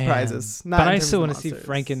surprises. Not but I still want to see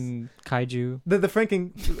Franken Kaiju. The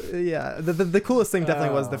Franken, yeah. The coolest thing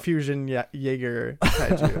definitely was the fusion Jaeger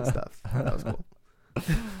Kaiju and stuff. That was cool.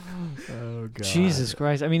 Oh god! Jesus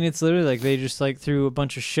Christ! I mean, it's literally like they just like threw a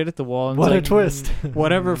bunch of shit at the wall. And what a like, twist!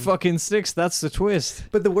 Whatever fucking sticks, that's the twist.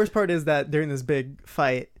 But the worst part is that during this big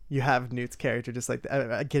fight, you have Newt's character just like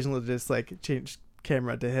occasionally just like change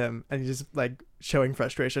camera to him, and he's just like showing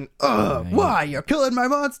frustration. Why you're killing my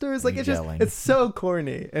monsters? Like it's so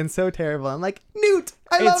corny and so terrible. I'm like, Newt,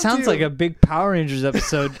 it sounds like a big Power Rangers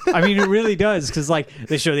episode. I mean, it really does, because like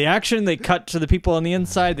they show the action, they cut to the people on the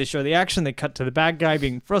inside, they show the action, they cut to the bad guy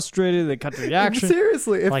being frustrated, they cut to the action.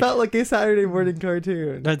 Seriously, it felt like a Saturday morning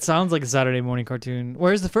cartoon. That sounds like a Saturday morning cartoon.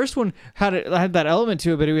 Whereas the first one had that element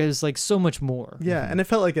to it, but it was like so much more. Yeah, and it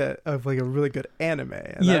felt like a really good anime,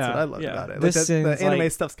 and that's what I loved about it. Like the anime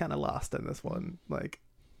stuff's kind of lost in this one. Like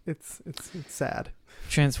it's sad.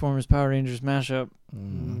 Transformers Power Rangers mashup.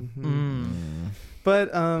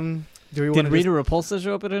 But do we want Did Rita Repulsa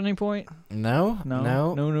show up at any point? No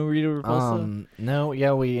Rita Repulsa. No,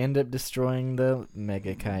 yeah, we end up destroying the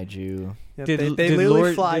Mega Kaiju. Yeah, did they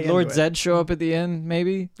literally fly did Lord Zed show up at the end?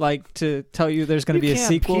 Maybe like to tell you there's going to be a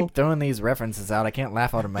sequel. Keep throwing these references out. I can't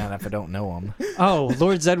laugh out of mouth if I don't know them. Oh,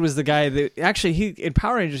 Lord Zed was the guy that actually in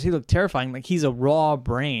Power Rangers he looked terrifying. Like he's a raw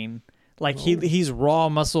brain. Like he's raw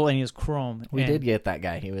muscle and he has chrome. We did get that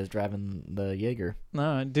guy. He was driving the Jaeger.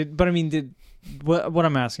 No, what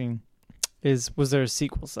I'm asking is, was there a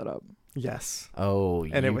sequel set up? Yes. Oh,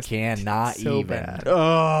 and it was cannot so even. Bad.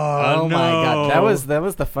 Oh no. My god, that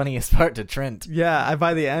was the funniest part to Trent. Yeah,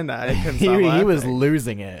 by the end I couldn't stop laughing. He was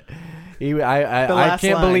losing it. I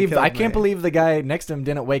can't believe the guy next to him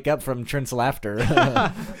didn't wake up from Trent's laughter.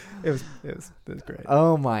 It was great.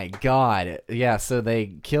 Oh my god. Yeah, so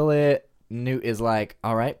they kill it. Newt is like,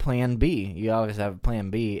 all right, plan B. You always have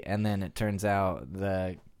plan B. And then it turns out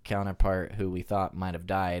the counterpart who we thought might have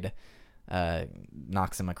died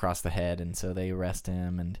knocks him across the head, and so they arrest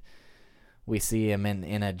him, and we see him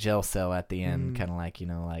in a jail cell at the end, kind of like,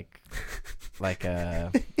 like I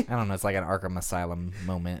don't know, it's like an Arkham Asylum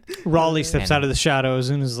moment. Raleigh steps out of the shadows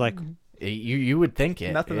and is like, you would think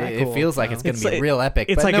it. Nothing that it cool. feels like it's going to be real epic.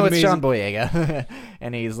 It's but like no, amazing. It's John Boyega.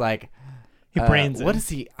 And he's like, he brains it. What is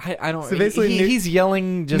he? I don't. So basically, he's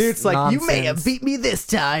yelling just Newt's like, nonsense. you may have beat me this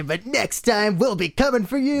time, but next time we'll be coming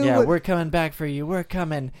for you. Yeah, we're coming back for you. We're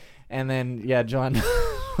coming. And then John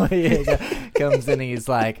Boyega comes in and he's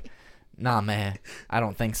like, nah, man, I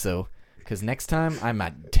don't think so. Because next time, I'm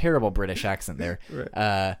a terrible British accent there.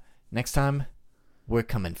 Right. Next time, we're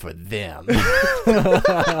coming for them.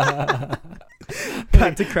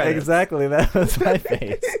 Cut to credits. Exactly, that was my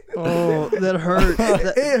face. Oh, that hurt.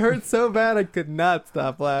 It hurt so bad I could not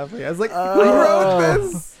stop laughing. I was like, who wrote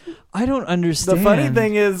this? I don't understand. The funny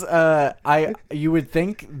thing is, you would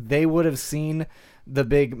think they would have seen the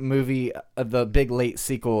big movie, the big late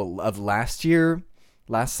sequel of last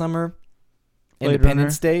summer,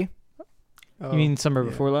 Independence Day. You mean summer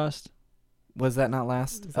before last? Was that not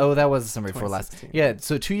last? Oh, that was the summer before last. Yeah,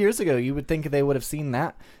 so 2 years ago, you would think they would have seen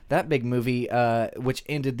that big movie, which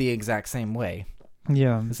ended the exact same way.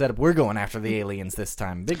 Yeah. Instead of, we're going after the aliens this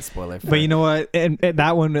time. Big spoiler. But you know what? And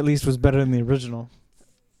that one at least was better than the original.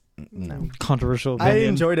 No. Controversial opinion. I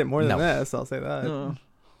enjoyed it more than this, I'll say that. No.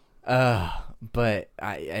 But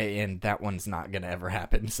and that one's not gonna ever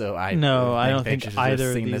happen. So I don't think either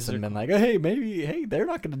of seen these this and been like, oh, hey, they're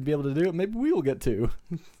not gonna be able to do it. Maybe we'll get to.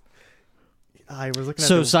 I was looking at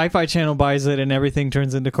so Sci-Fi Channel buys it and everything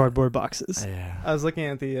turns into cardboard boxes. Yeah. I was looking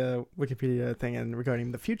at the Wikipedia thing and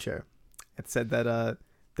regarding the future. It said that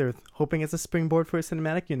they're hoping it's a springboard for a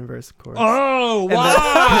cinematic universe, of course. Oh,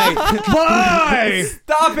 why? Why?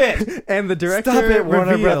 Stop it! And the director Stop it,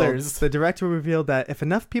 Warner Brothers. The director revealed that if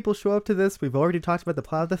enough people show up to this, we've already talked about the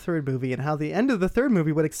plot of the third movie and how the end of the third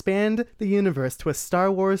movie would expand the universe to a Star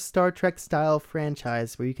Wars, Star Trek style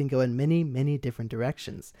franchise where you can go in many, many different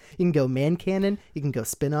directions. You can go man canon, you can go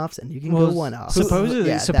spin-offs, and you can go one-offs.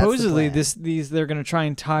 Supposedly, they're going to try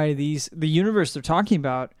and tie the universe they're talking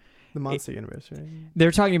about. The monster universe, right?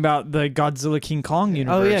 They're talking about the Godzilla King Kong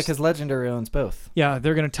universe. Oh yeah, because Legendary owns both. Yeah,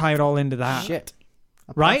 they're going to tie it all into that. Shit.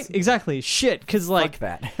 Right? Exactly. Shit. Because Fuck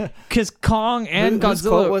that. Because Kong and Whose Godzilla.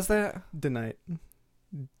 quote was that? Denight.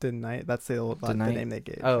 That's the name they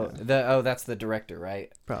gave. That's the director, right?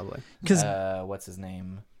 Probably. Because what's his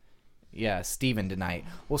name? Yeah, Steven Denight.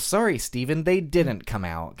 Well, sorry, Steven, they didn't come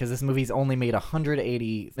out because this movie's only made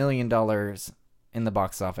 $180 million in the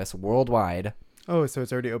box office worldwide. Oh, so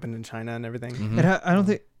it's already opened in China and everything. Mm-hmm.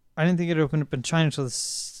 I didn't think it opened up in China until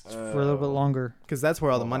for a little bit longer. Because that's where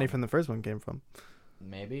all the money from the first one came from.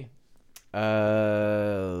 Maybe.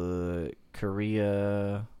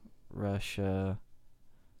 Korea, Russia,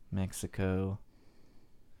 Mexico,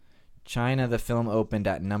 China. The film opened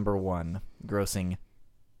at number 1, grossing,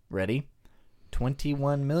 ready,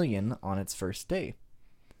 $21 million on its first day,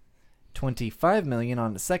 $25 million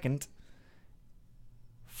on its second,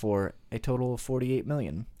 for a total of $48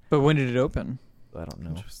 million. But when did it open? I don't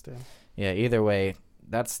know. Interesting. Yeah, either way,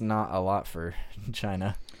 that's not a lot for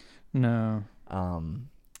China. No.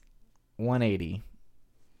 180.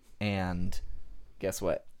 And guess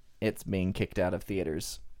what? It's being kicked out of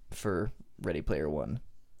theaters for Ready Player One.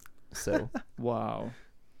 So wow.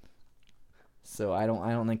 So I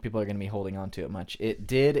don't think people are going to be holding on to it much.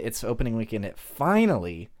 Its opening weekend, it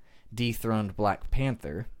finally dethroned Black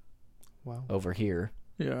Panther. Wow. Over here.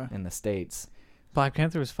 Yeah. In the States. Black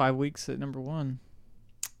Panther was 5 weeks at number 1.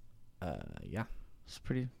 Yeah. It's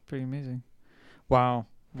pretty amazing. Wow.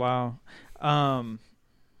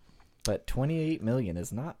 But 28 million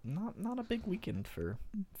is not a big weekend for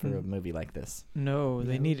a movie like this. No,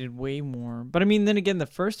 they needed way more. But I mean, then again, the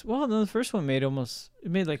first one made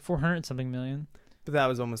like 400 something million. But that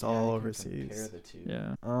was almost all overseas. Compare the two.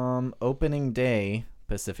 Yeah. Opening day,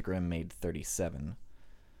 Pacific Rim made 37.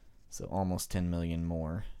 So almost 10 million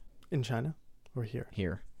more. In China or here?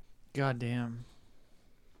 Here. God damn.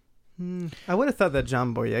 I would have thought that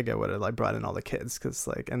John Boyega would have brought in all the kids because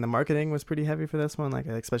and the marketing was pretty heavy for this one,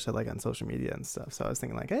 especially on social media and stuff. So I was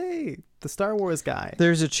thinking hey, the Star Wars guy.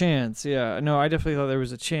 There's a chance, yeah. No, I definitely thought there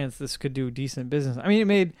was a chance this could do decent business. I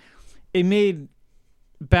mean, it made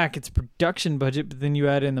back its production budget, but then you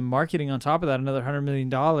add in the marketing on top of that, another $100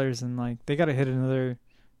 million, and they got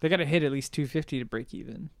to hit at least 250 to break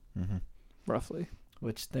even, roughly.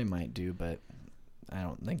 Which they might do, but I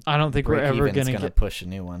don't think we're ever going to push a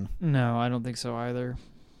new one. No, I don't think so either.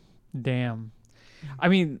 Damn. I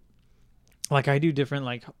mean, I do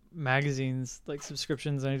different magazines,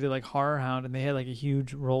 subscriptions, and I did Horror Hound, and they had a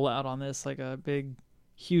huge rollout on this, a big,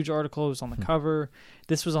 huge article. It was on the cover.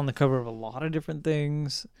 This was on the cover of a lot of different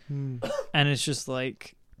things, and it's just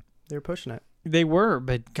they're pushing it. They were,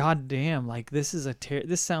 but goddamn, this is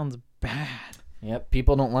this sounds bad. Yep,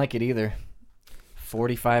 people don't like it either.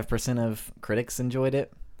 45% of critics enjoyed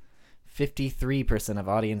it. 53% of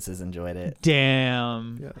audiences enjoyed it.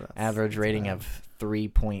 Damn. Yeah, average rating of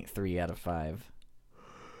 3.3 out of 5.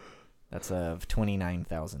 That's of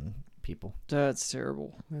 29,000 people. That's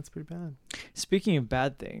terrible. That's pretty bad. Speaking of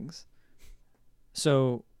bad things,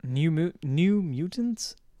 so New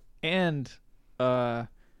Mutants and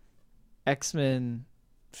X-Men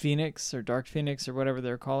Phoenix or Dark Phoenix or whatever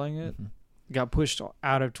they're calling it got pushed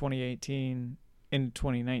out of 2018 into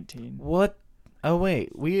 2019. What? Oh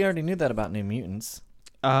wait, we already knew that about New Mutants.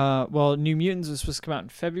 Well, New Mutants was supposed to come out in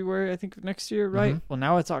February, I think, of next year, right? Well,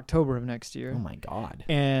 now it's October of next year. Oh my god.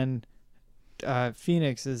 And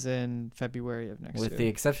Phoenix is in February of next year. With the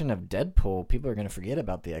exception of Deadpool, people are going to forget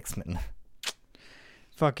about the X-Men.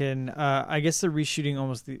 Fucking, I guess they're reshooting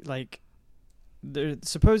almost they're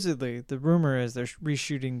supposedly, the rumor is they're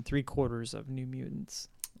reshooting 3/4 of New Mutants.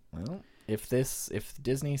 Well, if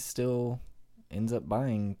Disney still ends up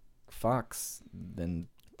buying Fox, then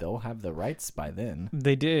they'll have the rights by then.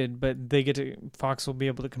 They did, but Fox will be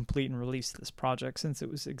able to complete and release this project since it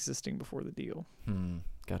was existing before the deal.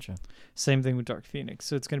 Gotcha. Same thing with Dark Phoenix.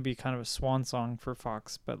 So it's going to be kind of a swan song for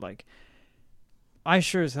Fox, but I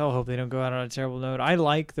sure as hell hope they don't go out on a terrible note. I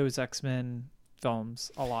like those X-Men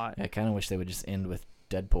films a lot. I kind of wish they would just end with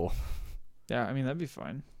Deadpool. Yeah, I mean, that'd be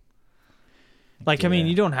fine. I mean,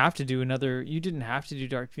 you don't have to do you didn't have to do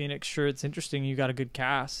Dark Phoenix. Sure, it's interesting. You got a good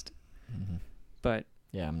cast. But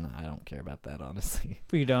Yeah, I don't care about that, honestly.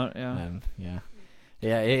 You don't, yeah.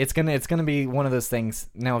 Yeah, it's gonna be one of those things.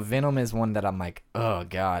 Now, Venom is one that I'm like, oh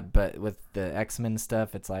god, but with the X-Men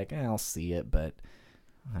stuff, it's like, I'll see it, but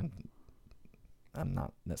I'm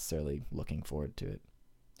not necessarily looking forward to it,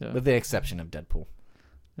 with the exception of Deadpool.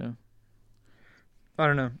 Yeah. I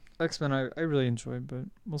don't know. X-Men I really enjoyed, but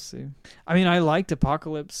we'll see. I mean, I liked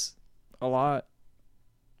Apocalypse a lot.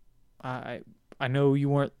 I know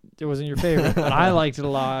it wasn't your favorite, but I liked it a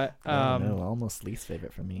lot. No, almost least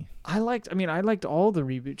favorite for me. I liked all the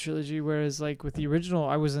reboot trilogy, whereas like with the original,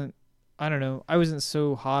 I wasn't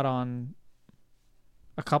so hot on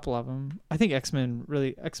a couple of them. I think X-Men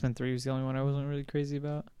 3 was the only one I wasn't really crazy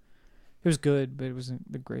about. It was good, but it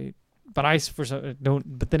wasn't the great. But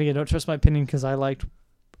but then again, don't trust my opinion because I liked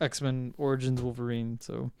X-Men Origins Wolverine,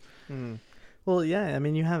 so. Well, yeah, I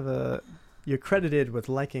mean, you're credited with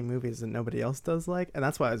liking movies that nobody else does like, and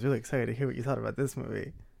that's why I was really excited to hear what you thought about this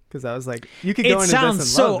movie, because I was like, you could go into this and love it. It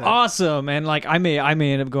sounds so awesome, and like I may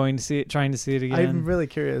end up trying to see it again. I'm really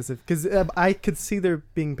curious because I could see there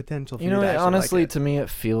being potential for honestly, like to me, it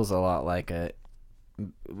feels a lot like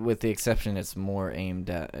with the exception, it's more aimed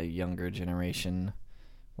at a younger generation.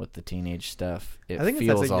 With the teenage stuff, it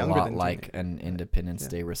feels a lot like an Independence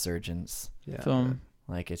Day resurgence film.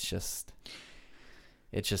 Like it just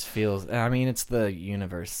feels. I mean, it's the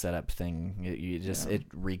universe setup thing. It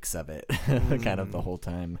reeks of it, kind of the whole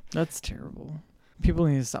time. That's terrible. People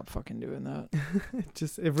need to stop fucking doing that.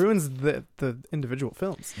 It ruins the individual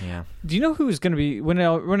films. Yeah. Do you know who's going to be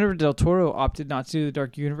whenever Del Toro opted not to do the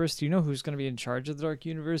Dark Universe? Do you know who's going to be in charge of the Dark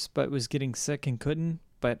Universe, but was getting sick and couldn't?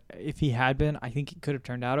 But if he had been, I think it could have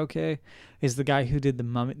turned out okay. Is the guy who did the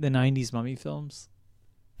 90s Mummy films?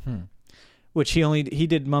 Which he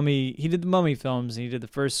did Mummy. He did the Mummy films. And he did the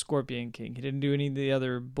first Scorpion King. He didn't do any of the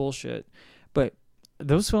other bullshit. But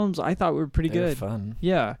those films I thought were pretty good. Fun.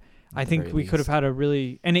 Yeah, I think we could have had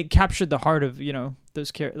and it captured the heart of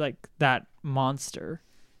those like that monster.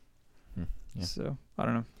 Yeah. So I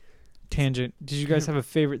don't know. Tangent. Did you guys have a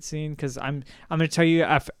favorite scene? Because I'm going to tell you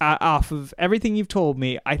off of everything you've told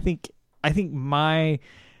me. I think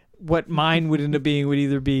what mine would end up being would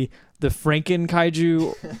either be the Franken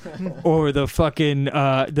kaiju or the fucking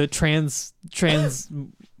the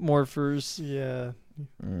transmorphers. Yeah.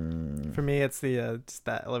 For me, it's the just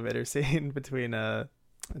that elevator scene between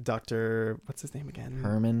Dr. what's his name again?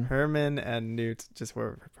 Herman and Newt, just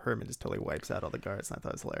where Herman just totally wipes out all the guards, and I thought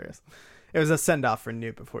it was hilarious. It was a send-off for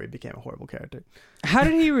Newt before he became a horrible character. How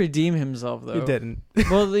did he redeem himself, though? He didn't.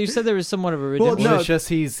 Well, you said there was somewhat of a redemption. Well, no, it's just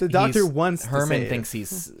the doctor wants Herman to thinks he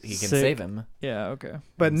can save him. Yeah, okay.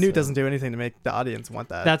 But Newt doesn't do anything to make the audience want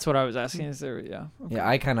that. That's what I was asking. Is there? Yeah. Okay. Yeah,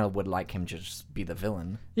 I kind of would like him to just be the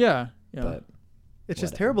villain. Yeah. But it's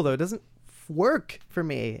just terrible, though. It doesn't work for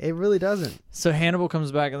me. It really doesn't. So Hannibal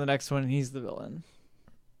comes back in the next one, and he's the villain.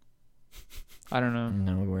 I don't know.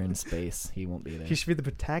 No, we're in space. He won't be there. He should be the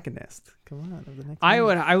protagonist. Come on, of the next. I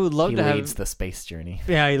would love to have. He leads the space journey.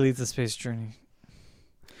 Yeah, he leads the space journey.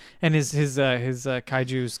 And his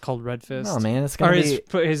kaiju is called Red Fist. Oh man, it's gonna be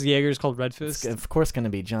his Jaeger is called Red Fist. It's of course gonna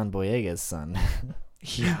be John Boyega's son.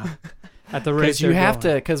 Yeah. At the rate because you have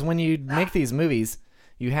to. Because when you make these movies,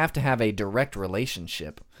 you have to have a direct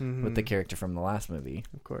relationship with the character from the last movie.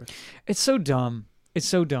 Of course. It's so dumb. It's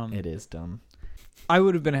so dumb. It is dumb. I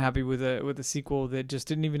would have been happy with a sequel that just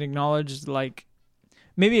didn't even acknowledge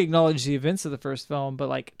maybe acknowledge the events of the first film, but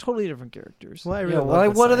like totally different characters. Well, I really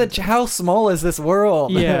love how small is this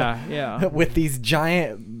world? Yeah. With these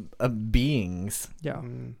giant beings. Yeah.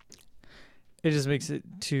 It just makes it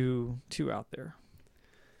too out there.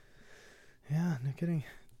 Yeah, no kidding.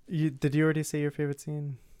 Did you already say your favorite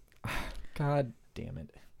scene? God damn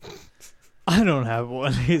it. I don't have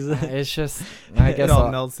one. It's just, I guess it all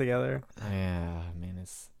melds together. Yeah, man,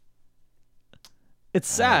 it's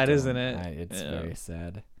sad, isn't it? It's very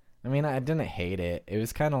sad. I mean, I didn't hate it. It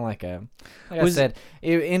was kind of like I said,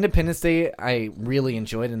 Independence Day, I really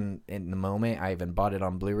enjoyed in the moment. I even bought it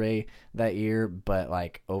on Blu-ray that year, but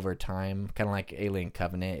like over time, kind of like Alien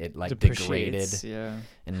Covenant, it like degraded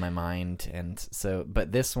in my mind. And so,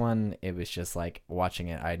 but this one, it was just like watching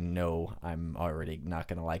it, I know I'm already not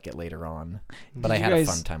going to like it later on, but I had a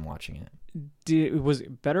fun time watching it. Was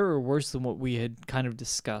it better or worse than what we had kind of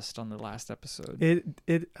discussed on the last episode?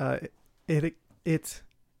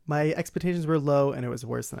 My expectations were low, and it was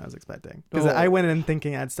worse than I was expecting. Because I went in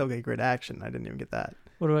thinking I'd still get great action. I didn't even get that.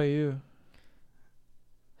 What about you?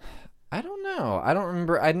 I don't know. I don't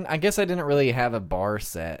remember. I guess I didn't really have a bar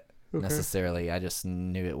set necessarily. I just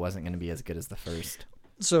knew it wasn't going to be as good as the first.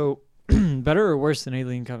 So, better or worse than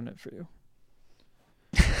Alien Covenant for you?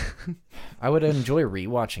 I would enjoy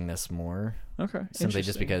rewatching this more. Okay. Simply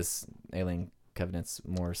just because Alien Covenant's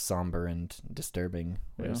more somber and disturbing,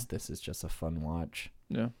 whereas this is just a fun watch.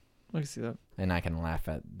 Yeah, I can see that. And I can laugh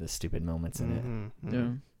at the stupid moments in it.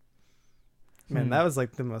 Yeah. Man, that was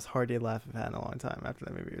like the most hearty laugh I've had in a long time after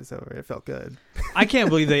that movie was over. It felt good. I can't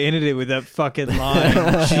believe they ended it with that fucking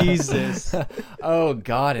line. Jesus. Oh,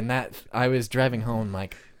 God. And that, I was driving home,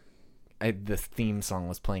 like, the theme song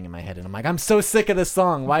was playing in my head, and I'm like, I'm so sick of this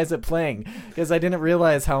song. Why is it playing? Because I didn't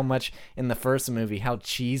realize how much in the first movie how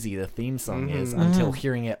cheesy the theme song is until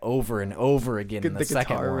hearing it over and over again in the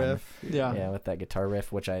second one. Riff. Yeah, with that guitar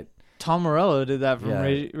riff, which Tom Morello did that from Yeah.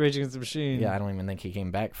 Rage Against the Machine. Yeah, I don't even think he came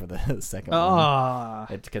back for the second one.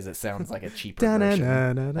 Because it sounds like a cheaper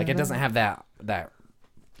version. Like, it doesn't have that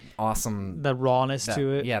awesome... The rawness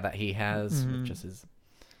to it. Yeah, that he has, which just is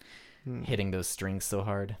hitting those strings so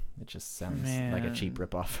hard. It just sounds like a cheap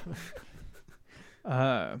ripoff.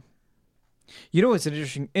 You know what's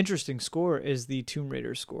an interesting score is the Tomb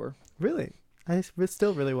Raider score. Really? I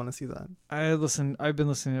still really want to see that. I've been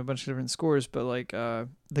listening to a bunch of different scores, but like the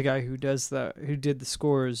guy who did the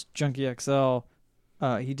scores, Junkie XL,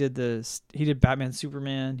 he did Batman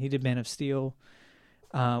Superman, he did Man of Steel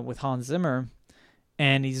with Hans Zimmer,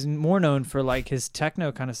 and he's more known for like his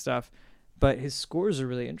techno kind of stuff, but his scores are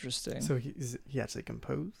really interesting. So he actually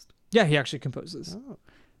composed? Yeah, he actually composes. Oh.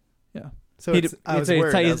 Yeah. So it's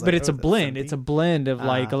a blend. It's a blend of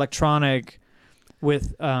like electronic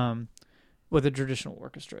with a traditional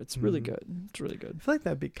orchestra. It's really good. It's really good. I feel like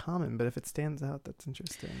that'd be common, but if it stands out, that's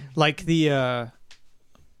interesting. Like the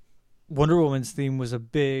Wonder Woman's theme was a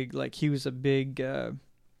big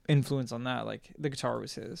influence on that. Like the guitar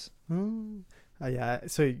was his. Yeah.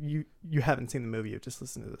 So you haven't seen the movie, you've just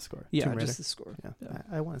listened to the score. Yeah, just the score. Yeah.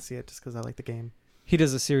 I want to see it just because I like the game. He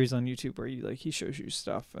does a series on YouTube where he shows you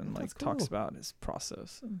stuff and like cool. talks about his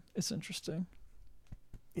process, and it's interesting.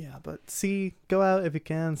 Yeah, but go out if you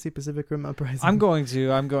can, see Pacific Rim Uprising. I'm going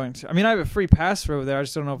to. I mean, I have a free pass over there. I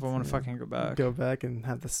just don't know if I want to fucking go back. Go back and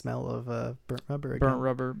have the smell of burnt rubber again. Burnt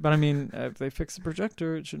rubber. But I mean, if they fix the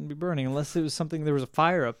projector, it shouldn't be burning unless it was something. There was a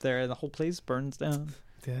fire up there and the whole place burns down.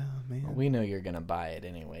 Yeah, man. Well, we know you're gonna buy it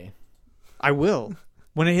anyway. I will.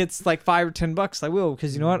 When it hits like $5 or $10, I will,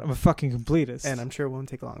 because you know what? I'm a fucking completist. And I'm sure it won't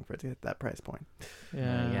take long for it to hit that price point.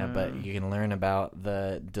 Yeah, but you can learn about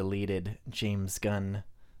the deleted James Gunn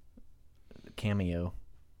cameo.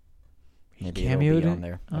 Maybe it'll be on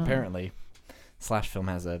there. Oh. Apparently, Slash Film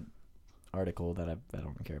has a article that I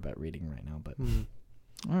don't care about reading right now, but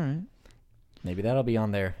all right, maybe that'll be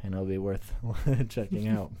on there and it'll be worth checking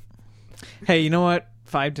out. Hey, you know what?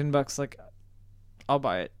 $5-10, like, I'll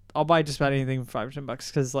buy it. I'll buy just about anything for $5-10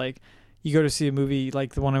 because, like, you go to see a movie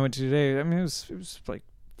like the one I went to today. I mean, it was like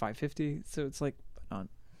 $5.50, so it's like,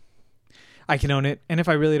 I can own it, and if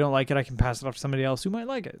I really don't like it, I can pass it off to somebody else who might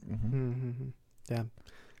like it. Yeah, I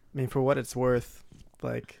mean, for what it's worth,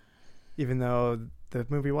 like, even though the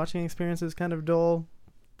movie watching experience is kind of dull,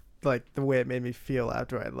 like the way it made me feel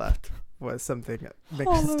after I left was something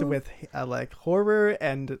mixed with like horror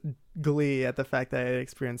and glee at the fact that I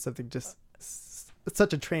experienced something just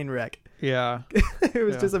such a train wreck. Yeah. It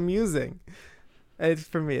was just amusing.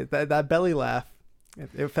 For me, that belly laugh,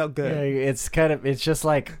 it felt good. Yeah, it's just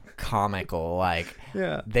like comical. Like,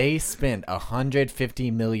 they spent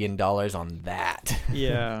 $150 million on that.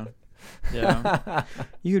 Yeah. Yeah.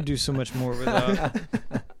 You could do so much more with that.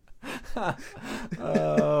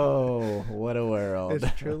 Oh, what a world.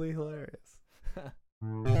 It's truly hilarious.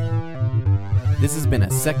 This has been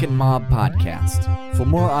a Second Mob podcast. For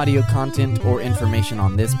more audio content or information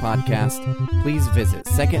on this podcast, please visit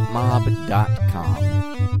secondmob.com.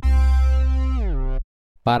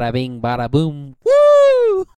 Bada bing, bada boom. Woo!